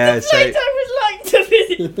 Yeah. The place I would like to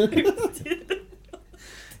visit.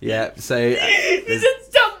 Yeah. So It's a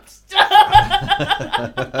dumpster.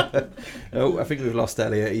 Oh, I think we've lost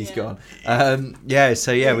Elliot. He's gone.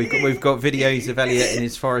 We've got videos of Elliot in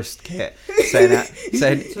his Forest kit saying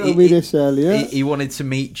Tell me this, Elliot. He wanted to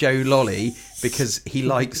meet Joe Lolly because he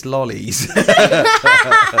likes lollies.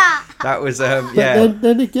 That was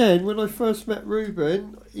Then again, when I first met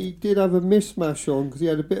Ruben, he did have a mismatch on because he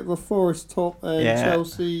had a bit of a Forest top and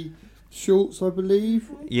Chelsea shorts, I believe.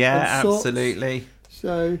 Yeah, absolutely.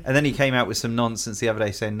 So, and then he came out with some nonsense the other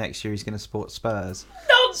day saying next year he's going to support Spurs.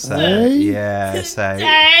 Nonsense!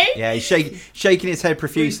 He's shaking his head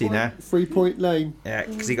profusely now. 3 Point Lane. Yeah,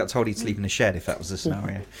 because he got told he'd sleep in a shed if that was the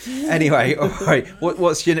scenario. Anyway, all right.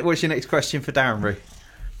 What's your next question for Darren, Roo?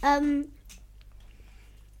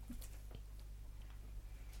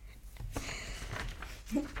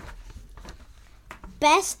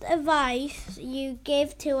 Best advice you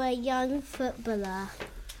give to a young footballer?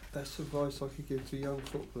 Best advice I could give to a young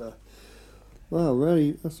footballer? Wow,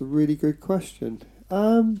 really, that's a really good question.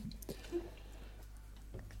 I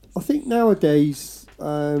think nowadays,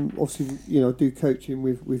 obviously, I do coaching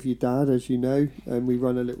with your dad, as you know, and we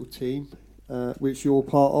run a little team, which you're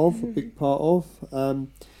part of, a big part of.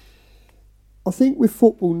 I think with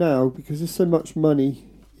football now, because there's so much money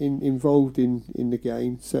involved in the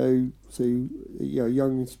game, so a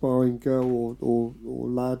young inspiring girl or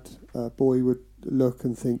lad, boy would look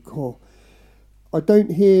and think, when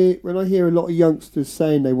I hear a lot of youngsters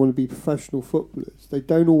saying they want to be professional footballers, they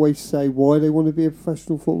don't always say why they want to be a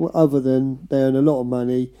professional footballer, other than they earn a lot of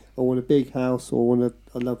money or want a big house or want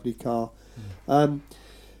a lovely car. And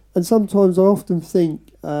sometimes I often think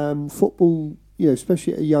football,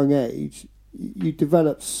 especially at a young age, you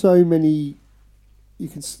develop so many. You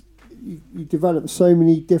develop so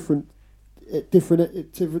many different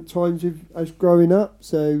times as growing up.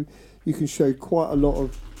 So you can show quite a lot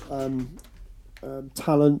of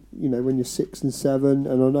talent, when you're 6 and 7,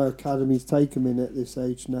 and I know academies take them in at this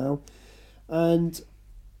age now, and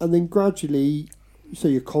then gradually, so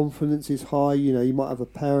your confidence is high. You might have a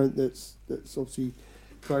parent that's obviously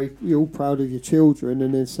you're all proud of your children,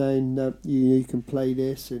 and then saying that you can play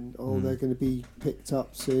this, and they're going to be picked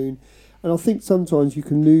up soon. And I think sometimes you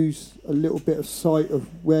can lose a little bit of sight of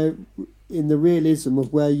where, in the realism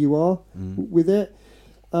of where you are with it.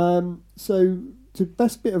 So the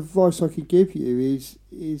best bit of advice I could give you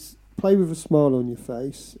is play with a smile on your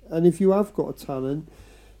face, and if you have got a talent,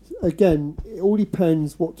 again, it all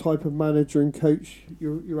depends what type of manager and coach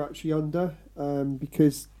you're actually under,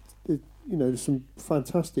 because there's some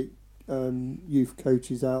fantastic youth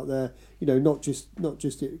coaches out there. Not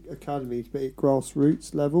just at academies, but at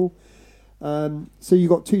grassroots level. So you've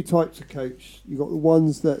got two types of coach. You've got the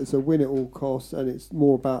ones that is a win at all costs, and it's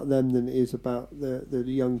more about them than it is about the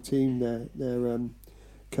young team they're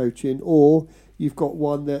coaching. Or you've got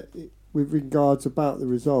one that, with regards about the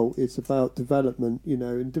result, it's about development.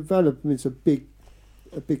 And development is a big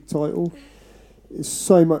title. It's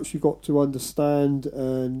so much you've got to understand,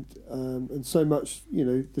 and so much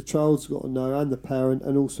the child's got to know, and the parent,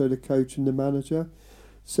 and also the coach and the manager.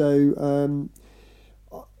 So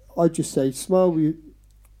I just say, smile.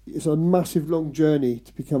 It's a massive long journey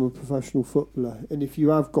to become a professional footballer, and if you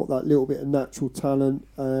have got that little bit of natural talent,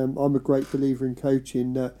 I'm a great believer in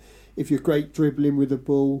coaching that if you're great dribbling with the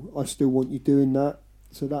ball, I still want you doing that.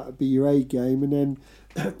 So that would be your A game, and then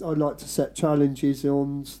I'd like to set challenges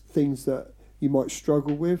on things that you might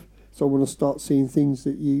struggle with. So I want to start seeing things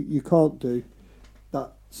that you can't do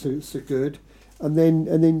that so good, and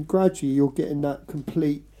then gradually you're getting that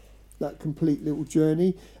complete little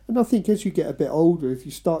journey. And I think as you get a bit older, if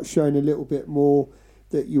you start showing a little bit more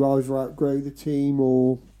that you either outgrow the team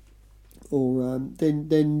or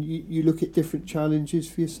then you look at different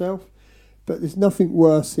challenges for yourself. But there's nothing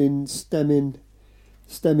worse in stemming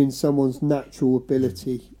someone's natural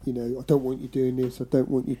ability. I don't want you doing this, I don't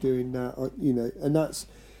want you doing that, and that's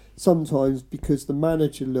sometimes because the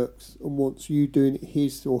manager looks and wants you doing it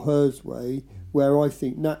his or hers way, where I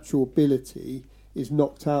think natural ability is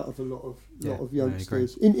knocked out of a lot of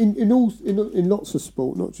youngsters in lots of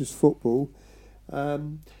sport, not just football. I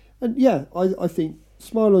think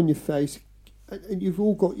smile on your face, and you've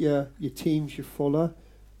all got your teams you follow,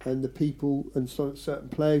 and the people and certain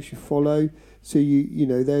players you follow. So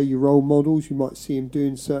they're your role models. You might see them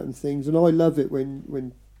doing certain things, and I love it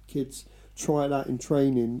when kids try it out in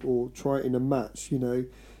training or try it in a match.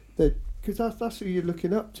 Because that's who you're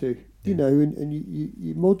looking up to. And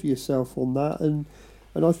you model yourself on that, and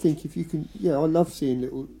I think if you can, I love seeing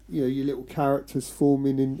little, your little characters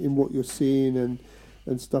forming in what you're seeing and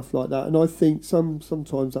stuff like that. And I think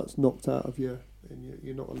sometimes that's knocked out of you, and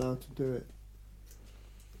you're not allowed to do it.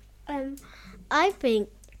 I think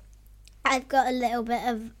I've got a little bit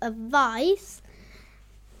of advice.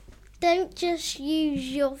 Don't just use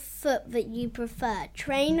your foot that you prefer.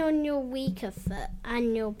 Train on your weaker foot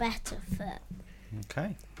and your better foot.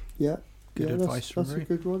 Okay. Yeah. Good advice from That's a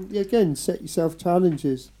good one. Yeah, again, set yourself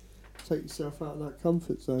challenges. Take yourself out of that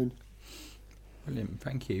comfort zone. Brilliant,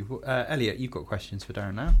 thank you. Elliot, you've got questions for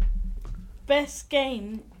Darren now. Best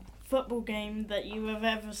football game that you have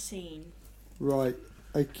ever seen? Right,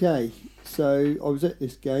 okay. So I was at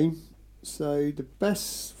this game. So the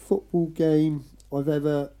best football game I've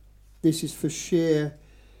ever... This is for sheer,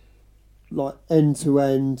 end to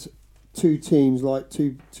end, two teams,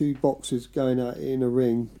 two boxers going at it in a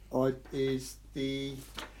ring. It is the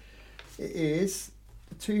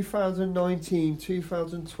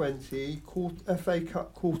 2019-2020 FA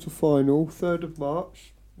Cup quarter final, 3rd of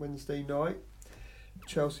March, Wednesday night,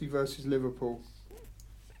 Chelsea versus Liverpool.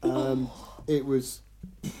 It was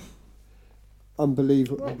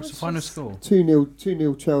unbelievable. What was the final score?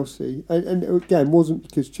 2-0 Chelsea. And again, it wasn't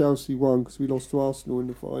because Chelsea won, because we lost to Arsenal in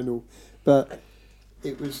the final, but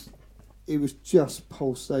it was just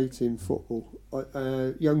pulsating football.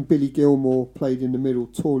 Young Billy Gilmore played in the middle,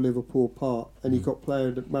 tore Liverpool apart, and he got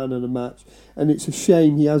man of the match. And it's a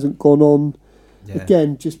shame he hasn't gone on. Yeah.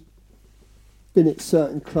 Again, just been at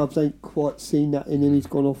certain clubs, ain't quite seen that in him. He's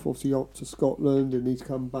gone off obviously up to Scotland, and he's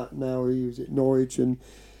come back now. He was at Norwich, and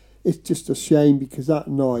it's just a shame because that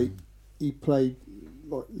night he played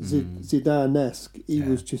like Zidane-esque. He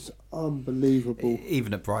was just unbelievable.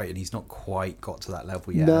 Even at Brighton, he's not quite got to that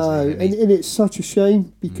level yet. No, and it's such a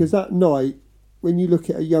shame because that night, when you look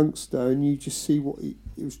at a youngster and you just see it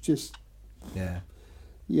was just, and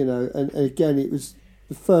again, it was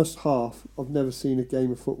the first half. I've never seen a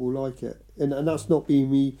game of football like it, and that's not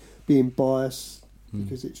me being biased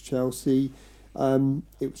because it's Chelsea.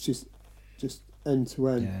 It was just end to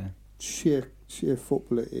end, sheer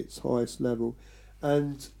football at its highest level.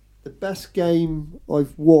 And the best game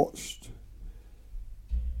I've watched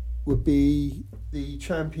would be the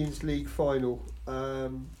Champions League final.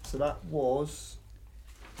 So that was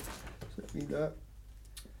Let me look.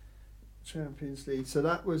 Champions League. So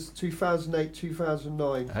that was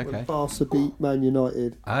 2008-2009 when Barca beat Man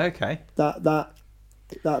United. Okay. That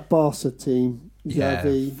Barca team,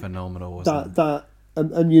 Xavi, phenomenal, wasn't it?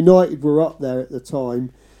 And United were up there at the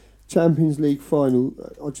time. Champions League final,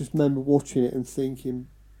 I just remember watching it and thinking,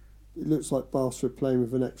 it looks like Barca are playing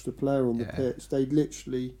with an extra player on the pitch. They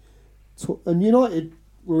literally... and United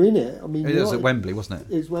were in it. I mean, it was at Wembley, wasn't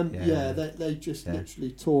it? It was Wembley, they just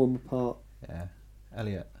literally tore them apart. Yeah.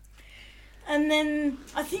 Elliot? And then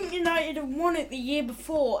I think United had won it the year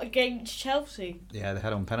before against Chelsea. Yeah, they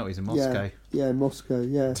had on penalties in Moscow. Yeah,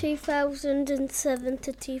 Moscow, 2007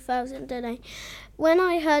 to 2008. When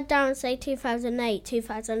I heard Darren say 2008,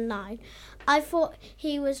 2009, I thought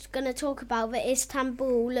he was going to talk about the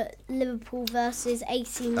Istanbul Liverpool versus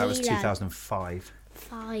AC Milan. That was 2005.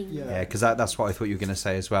 Yeah, because that's what I thought you were going to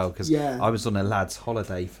say as well. Because I was on a lads'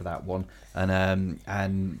 holiday for that one, and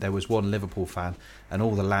there was one Liverpool fan, and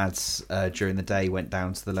all the lads during the day went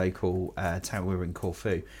down to the local town. We were in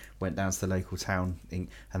Corfu. Went down to the local town,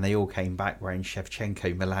 and they all came back wearing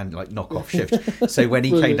Shevchenko Milan knockoff shifts. So when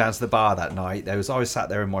he came down to the bar that night, I was sat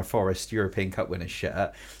there in my Forest European Cup winners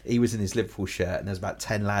shirt. He was in his Liverpool shirt, and there's about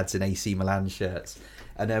 10 lads in AC Milan shirts.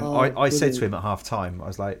 And I said to him at half time, I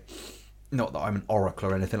was like, not that I'm an oracle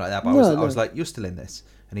or anything like that, but I was like, you're still in this.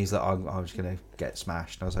 And he's like, I was going to get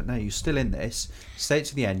smashed. And I was like, no, you're still in this. Stay it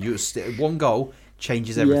to the end. One goal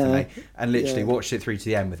changes everything, mate. And literally watched it through to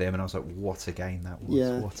the end with him, and I was like, what a game that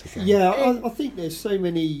was. What a game. Yeah, I think there's so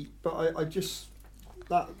many, but I just,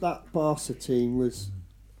 that Barca team was,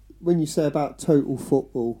 when you say about total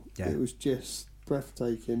football, it was just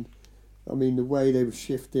breathtaking. I mean, the way they were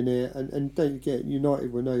shifting it, and don't forget,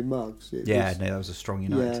 United were no mugs. That was a strong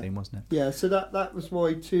United team, wasn't it? Yeah, so that was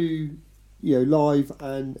my two, live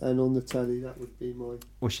and on the telly. That would be my.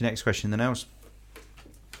 What's your next question then, Els?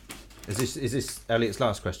 Is this Elliot's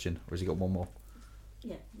last question, or has he got one more?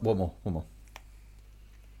 Yeah. One more.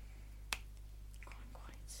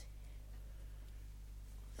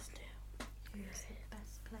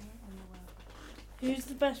 Who's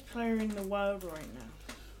the best player in the world right now?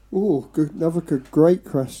 Oh, another great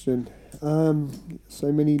question.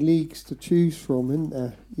 So many leagues to choose from, isn't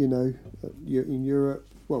there? In Europe,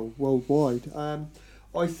 well, worldwide.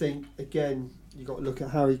 I think again, you got to look at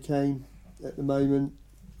Harry Kane at the moment.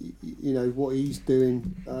 What he's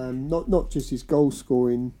doing, not just his goal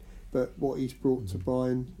scoring, but what he's brought to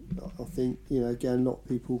Bayern. I think again, a lot of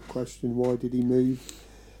people question why did he move.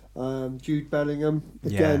 Jude Bellingham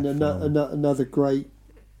again, another great.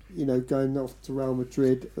 Going off to Real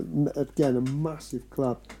Madrid again, a massive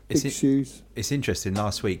club, big shoes. It's interesting.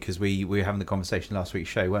 Last week, because we were having the conversation last week's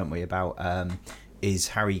show, weren't we, about is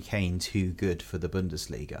Harry Kane too good for the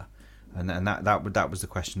Bundesliga? And that was the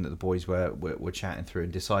question that the boys were chatting through,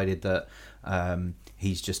 and decided that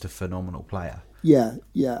he's just a phenomenal player. Yeah.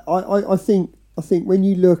 I think when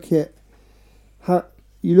you look at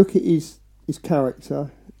his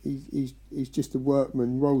character, he's just a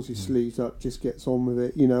workman, rolls his sleeves up, just gets on with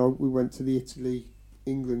it. We went to the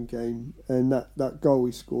Italy-England game, and that goal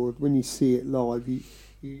he scored, when you see it live,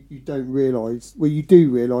 you don't realise. Well, you do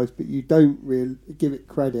realise, but you don't really give it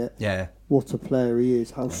credit. Yeah. What a player he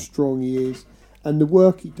is, how strong he is, and the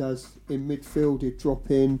work he does in midfield. He'd drop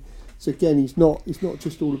in. So again, he's not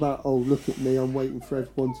just all about, oh, look at me, I'm waiting for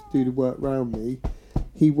everyone to do the work around me.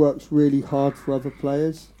 He works really hard for other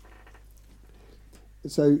players.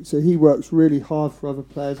 So he works really hard for other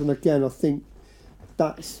players, and again, I think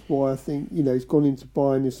that's why he's gone into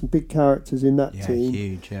Bayern. There's some big characters in that team,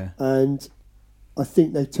 huge, and I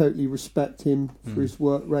think they totally respect him for his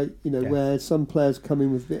work rate. Where some players come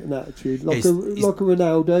in with a bit of an attitude, like a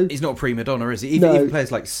Ronaldo. He's not a prima donna, is he? Even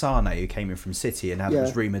players like Sane, who came in from City and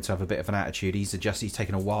was rumoured to have a bit of an attitude. He's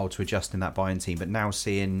taken a while to adjust in that Bayern team, but now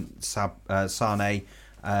seeing Sane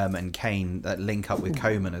and Kane that link up with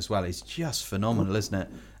Koeman as well is just phenomenal, isn't it,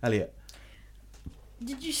 Elliot?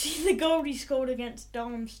 Did you see the goal he scored against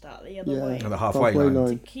Darmstadt the other way? On the halfway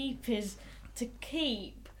line. To keep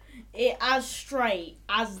it as straight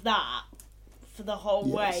as that for the whole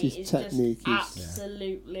way is just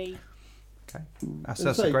absolutely. Okay,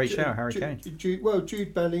 that's a great shout, Harry Kane.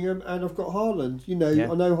 Jude Bellingham, and I've got Haaland. I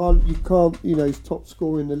know Haaland. You can't. He's top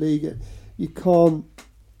scorer in the league. You can't.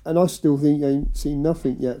 And I still think you ain't seen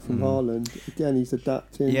nothing yet from Haaland. Again, he's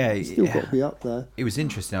adapting. Yeah, he's still got to be up there. It was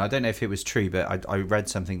interesting. I don't know if it was true, but I read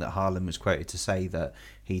something that Haaland was quoted to say that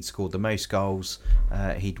he'd scored the most goals.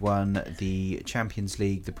 He'd won the Champions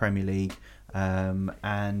League, the Premier League,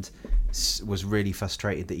 and was really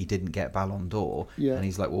frustrated that he didn't get Ballon d'Or. Yeah. And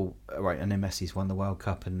he's like, well, right, and then Messi's won the World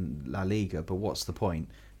Cup and La Liga, but what's the point?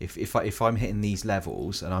 if I'm hitting these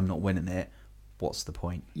levels and I'm not winning it, what's the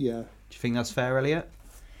point? Yeah. Do you think that's fair, Elliot?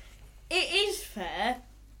 It is fair,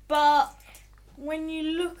 but when you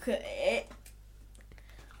look at it,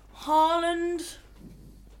 Haaland,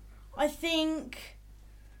 I think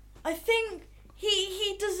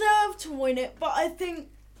he deserved to win it, but I think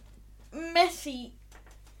Messi,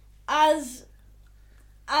 as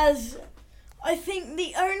I think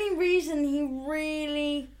the only reason he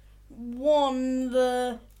really won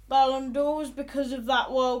the Ballon d'Or was because of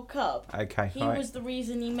that World Cup. Okay, he was the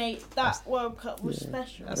reason he made that World Cup was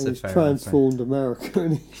special. And he's transformed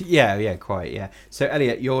America. Yeah, quite. Yeah. So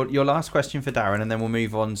Elliot, your last question for Darren, and then we'll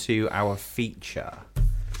move on to our feature.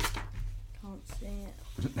 Can't see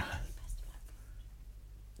it.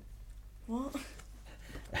 What?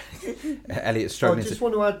 Elliot's struggling. I just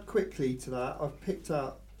want to add quickly to that. I've picked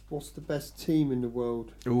out what's the best team in the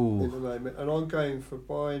world at the moment, and I'm going for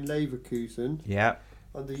Bayern Leverkusen. Yeah.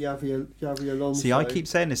 Under Xabi Alonso. See, I keep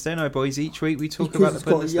saying this, don't I, boys? Each week we talk about the Bundesliga.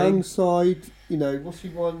 Because it's got a young side. You know, what's he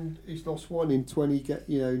won? He's lost one in 20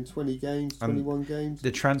 games, 21 games.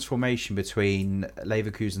 The transformation between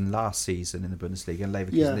Leverkusen last season in the Bundesliga and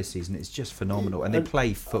Leverkusen this season is just phenomenal, and they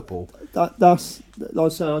play football. That's like I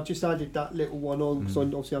said. I just added that little one on because I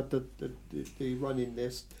obviously had the running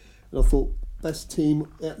list, and I thought best team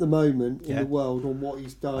at the moment in the world on what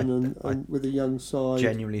he's done and with a young side.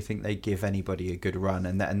 Genuinely think they give anybody a good run,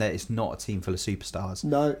 and that it's not a team full of superstars.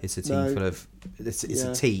 No, it's a team full of it's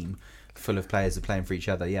a team full of players that are playing for each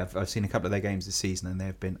other. Yeah, I've seen a couple of their games this season, and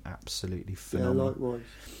they've been absolutely phenomenal. Yeah, likewise.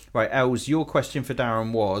 Right, Els, your question for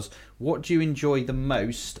Darren was, what do you enjoy the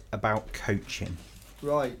most about coaching?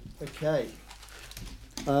 Right. Okay.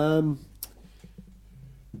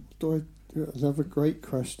 Another great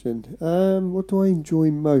question. What do I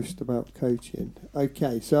enjoy most about coaching?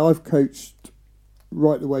 Okay, so I've coached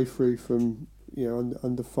right the way through from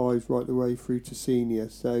under fives right the way through to senior.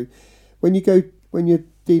 So when you're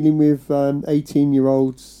dealing with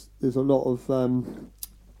 18-year-olds, there's a lot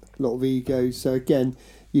of egos. So again,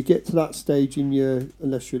 you get to that stage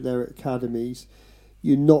unless you're there at academies,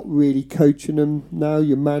 you're not really coaching them now.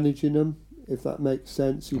 You're managing them. If that makes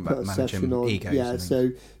sense, you put a session on. Yeah, so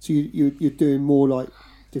you're doing more like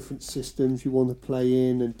different systems you want to play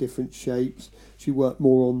in and different shapes. So you work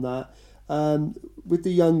more on that. With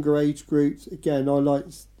the younger age groups, again,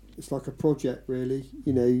 it's like a project really.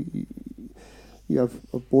 You have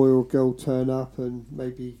a boy or girl turn up and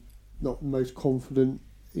maybe not the most confident,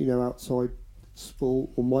 outside sport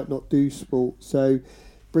or might not do sport. So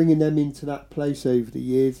bringing them into that place over the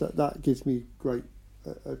years, that gives me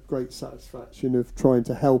a great satisfaction of trying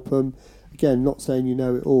to help them. Again, not saying you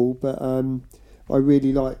know it all, but I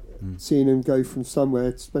really like seeing them go from somewhere,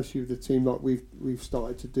 especially with a team like we've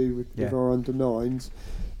started to do with our under nines.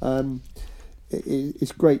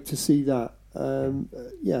 It's great to see that.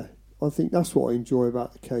 I think that's what I enjoy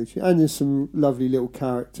about the coaching, and there's some lovely little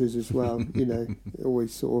characters as well. It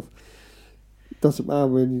always sort of doesn't matter how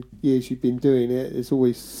many years you've been doing it. There's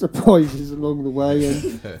always surprises along the way,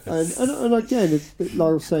 and again, like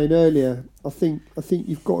I was saying earlier, I think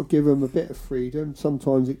you've got to give them a bit of freedom.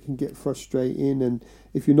 Sometimes it can get frustrating, and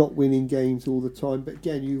if you're not winning games all the time, but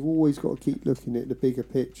again, you've always got to keep looking at the bigger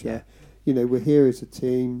picture. We're here as a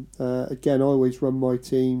team. Again, I always run my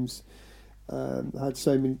teams. Had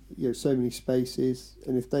so many spaces,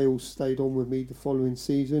 and if they all stayed on with me the following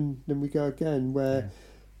season, then we go again.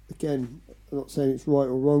 Again, I'm not saying it's right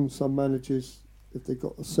or wrong. Some managers, if they've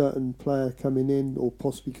got a certain player coming in or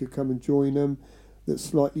possibly could come and join them that's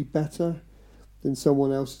slightly better, then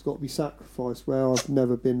someone else has got to be sacrificed. Where I've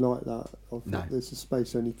never been like that. There's a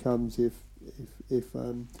space only comes if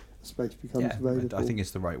space becomes available. I think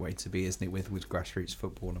it's the right way to be, isn't it? With grassroots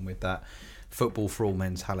football and with that football for all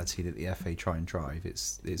mentality that the FA try and drive,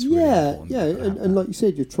 it's really important. And like you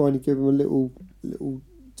said, you're trying to give them a little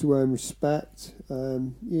to earn respect.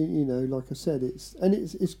 Like I said,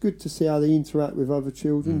 it's good to see how they interact with other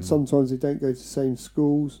children. Sometimes they don't go to the same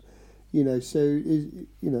schools, so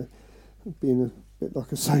being a bit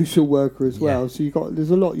like a social worker as well. So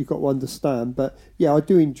there's a lot you've got to understand. But I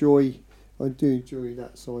do enjoy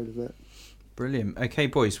that side of it. Brilliant. Okay,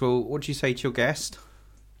 boys. Well, what do you say to your guest?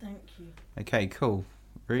 Thank you. Okay, cool.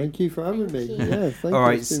 Really? Thank you for having me. Thank you.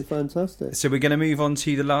 Right, it's been fantastic. So we're going to move on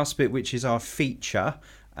to the last bit, which is our feature.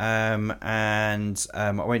 I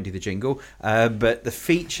won't do the jingle, but the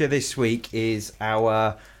feature this week is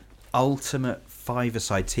our ultimate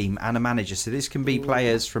five-a-side team and a manager. So this can be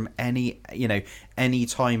players from any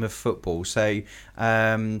time of football. So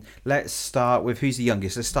let's start with, who's the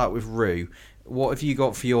youngest? Let's start with Rue. What have you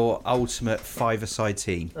got for your ultimate five-a-side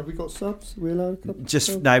team? Have we got subs? Are we allowed a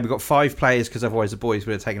couple? No, we've got 5 players because otherwise the boys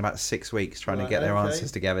would have taken about 6 weeks trying to get their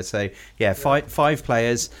answers together. So yeah, five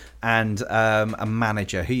players and a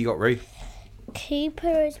manager. Who you got, Roo?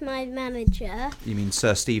 Cooper is my manager. You mean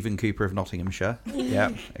Sir Stephen Cooper of Nottinghamshire?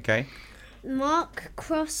 Yeah. Okay. Mark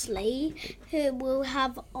Crossley, who we'll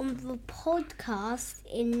have on the podcast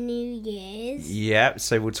in New Year's. Yeah.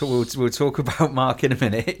 So we'll talk about Mark in a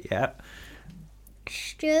minute. Yeah.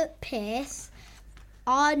 Stuart Pearce,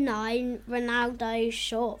 R9, Ronaldo,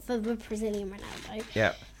 short for the Brazilian Ronaldo.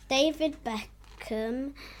 Yeah. David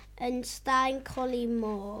Beckham and Stan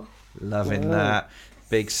Collymore. Loving that.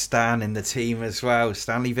 Big Stan in the team as well.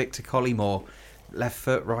 Stanley Victor Collymore. Left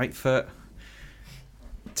foot, right foot.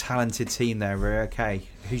 Talented team there, Roo. Okay.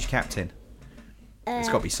 Who's your captain? It's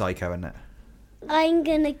got to be Psycho, isn't it? I'm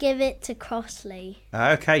going to give it to Crossley.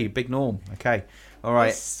 Okay, big Norm. Okay. All right.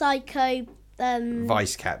 It's Psycho...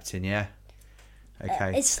 Vice captain, yeah.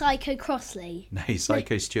 Okay. It's Psycho Crossley. No,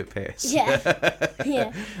 Psycho Stuart Pearce. Yeah.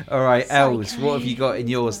 Yeah. All right, Psycho. Els, what have you got in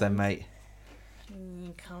yours then, mate?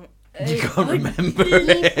 You can't. You can't remember You've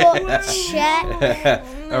it. got Czech.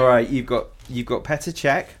 All right, you've got Petr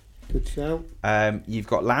Cech. Good shout. You've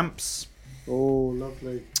got Lamps. Oh,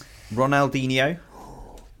 lovely. Ronaldinho.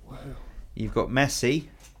 Wow. You've got Messi,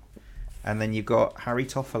 and then you've got Harry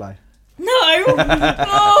Toffolo. No!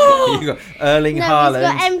 Oh! You've got Erling No,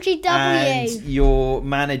 Haaland. we've got And MGW. your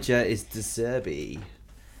manager is De Zerbi.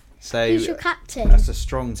 So Who's your captain? that's a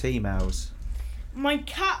strong team, Els. My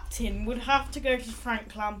captain would have to go to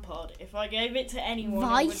Frank Lampard. If I gave it to anyone, it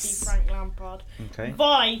would be Vice? Frank Lampard. Okay.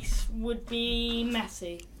 Vice would be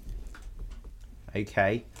Messi.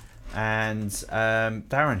 Okay. And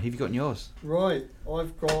Darren, who have you got in yours? Right,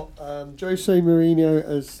 I've got Jose Mourinho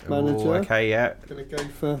as manager. Ooh, okay, yeah. Going to go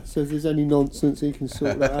for, so if there's any nonsense, he can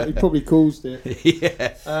sort that out. He probably caused it.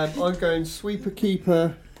 Yeah. I'm going sweeper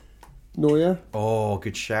keeper Neuer, Oh,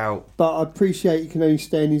 good shout. but I appreciate he can only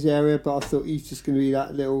stay in his area, but I thought he's just going to be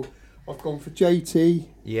that little. I've gone for JT,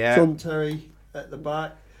 Yeah. John Terry at the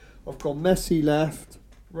back. I've gone Messi left,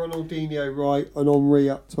 Ronaldinho right, and Henri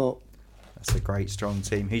up top. That's a great, strong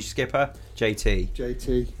team. Who's your skipper? JT.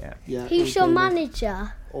 JT. Yeah. Who's your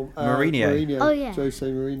manager? Mourinho. Oh, yeah. Jose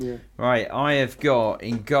Mourinho. Right, I have got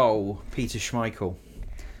in goal Peter Schmeichel.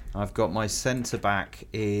 I've got my centre back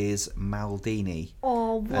is Maldini.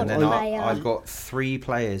 Oh, what And a then player. I've got 3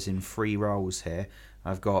 players in 3 roles here.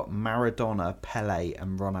 I've got Maradona, Pele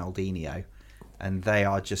and Ronaldinho. And they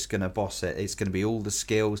are just going to boss it. It's going to be all the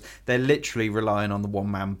skills. They're literally relying on the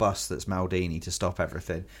one-man bus that's Maldini to stop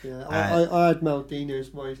everything. Yeah, I had Maldini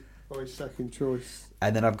as my second choice.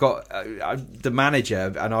 And then I've got the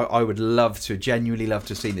manager, and I would genuinely love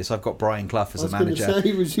to have seen this. I've got Brian Clough as a manager. I was going to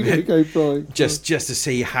say, was you going to go Brian? just to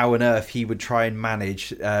see how on earth he would try and manage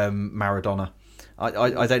Maradona.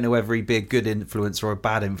 I don't know whether he'd be a good influence or a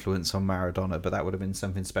bad influence on Maradona, but that would have been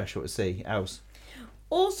something special to see. Els?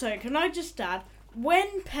 Also, can I just add,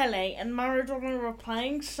 when Pele and Maradona were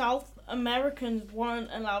playing, South Americans weren't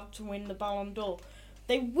allowed to win the Ballon d'Or.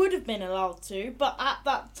 They would have been allowed to, but at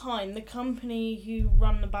that time, the company who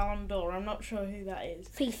run the Ballon d'Or, I'm not sure who that is,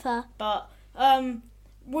 FIFA. but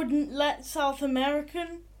wouldn't let South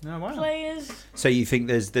American players. So you think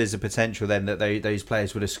there's a potential then that those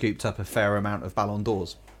players would have scooped up a fair amount of Ballon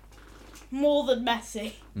d'Ors? More than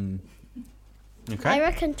Messi. Okay. I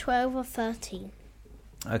reckon 12 or 13.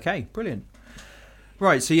 Okay, brilliant.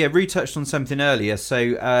 Right, so yeah, Roo touched on something earlier. So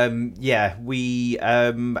we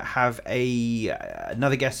have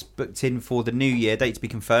another guest booked in for the new year, date to be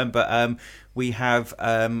confirmed. But we have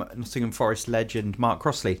Nottingham Forest legend Mark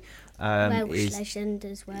Crossley. Welsh legend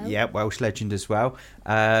as well. Yeah, Welsh legend as well.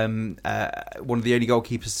 One of the only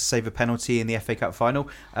goalkeepers to save a penalty in the FA Cup final.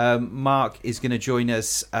 Mark is going to join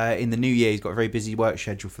us in the new year. He's got a very busy work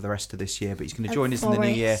schedule for the rest of this year, but he's going to join us in the new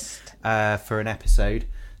year for an episode.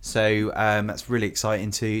 So that's really exciting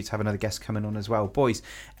to have another guest coming on as well. Boys,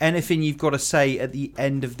 anything you've got to say at the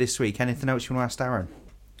end of this week? Anything else you want to ask Darren?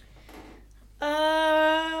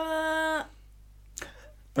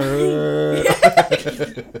 You're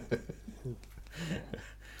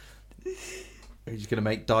just going to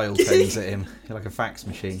make dial tones at him. You're like a fax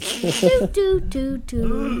machine.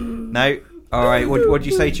 No? All right, what do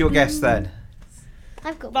you say to your guest then?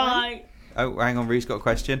 I've got one. Bye. Oh, hang on, Rue's got a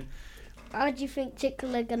question. How do you think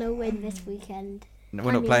Chickle are going to win this weekend? No,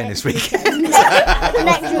 we're not playing this weekend. Next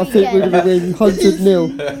I think we're going to win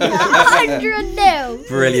 100-0. 100-0.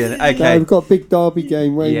 Brilliant. No, Okay. we've got a big derby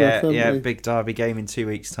game, Weymouth, haven't we? Big derby game in 2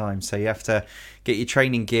 weeks' time. So you have to get your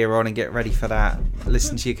training gear on and get ready for that.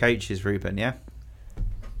 Listen to your coaches, Ruben, yeah?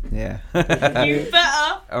 Yeah. You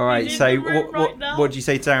better. All right. So what do you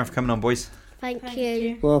say to Darren for coming on, boys? Thank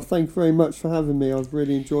you. Well, thank you very much for having me. I've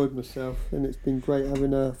really enjoyed myself, and it's been great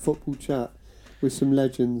having a football chat with some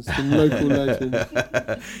legends, some local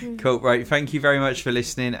legends. Cool. Right. Thank you very much for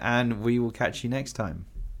listening, and we will catch you next time.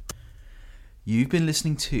 You've been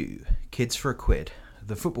listening to Kids for a Quid,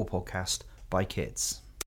 the football podcast by kids.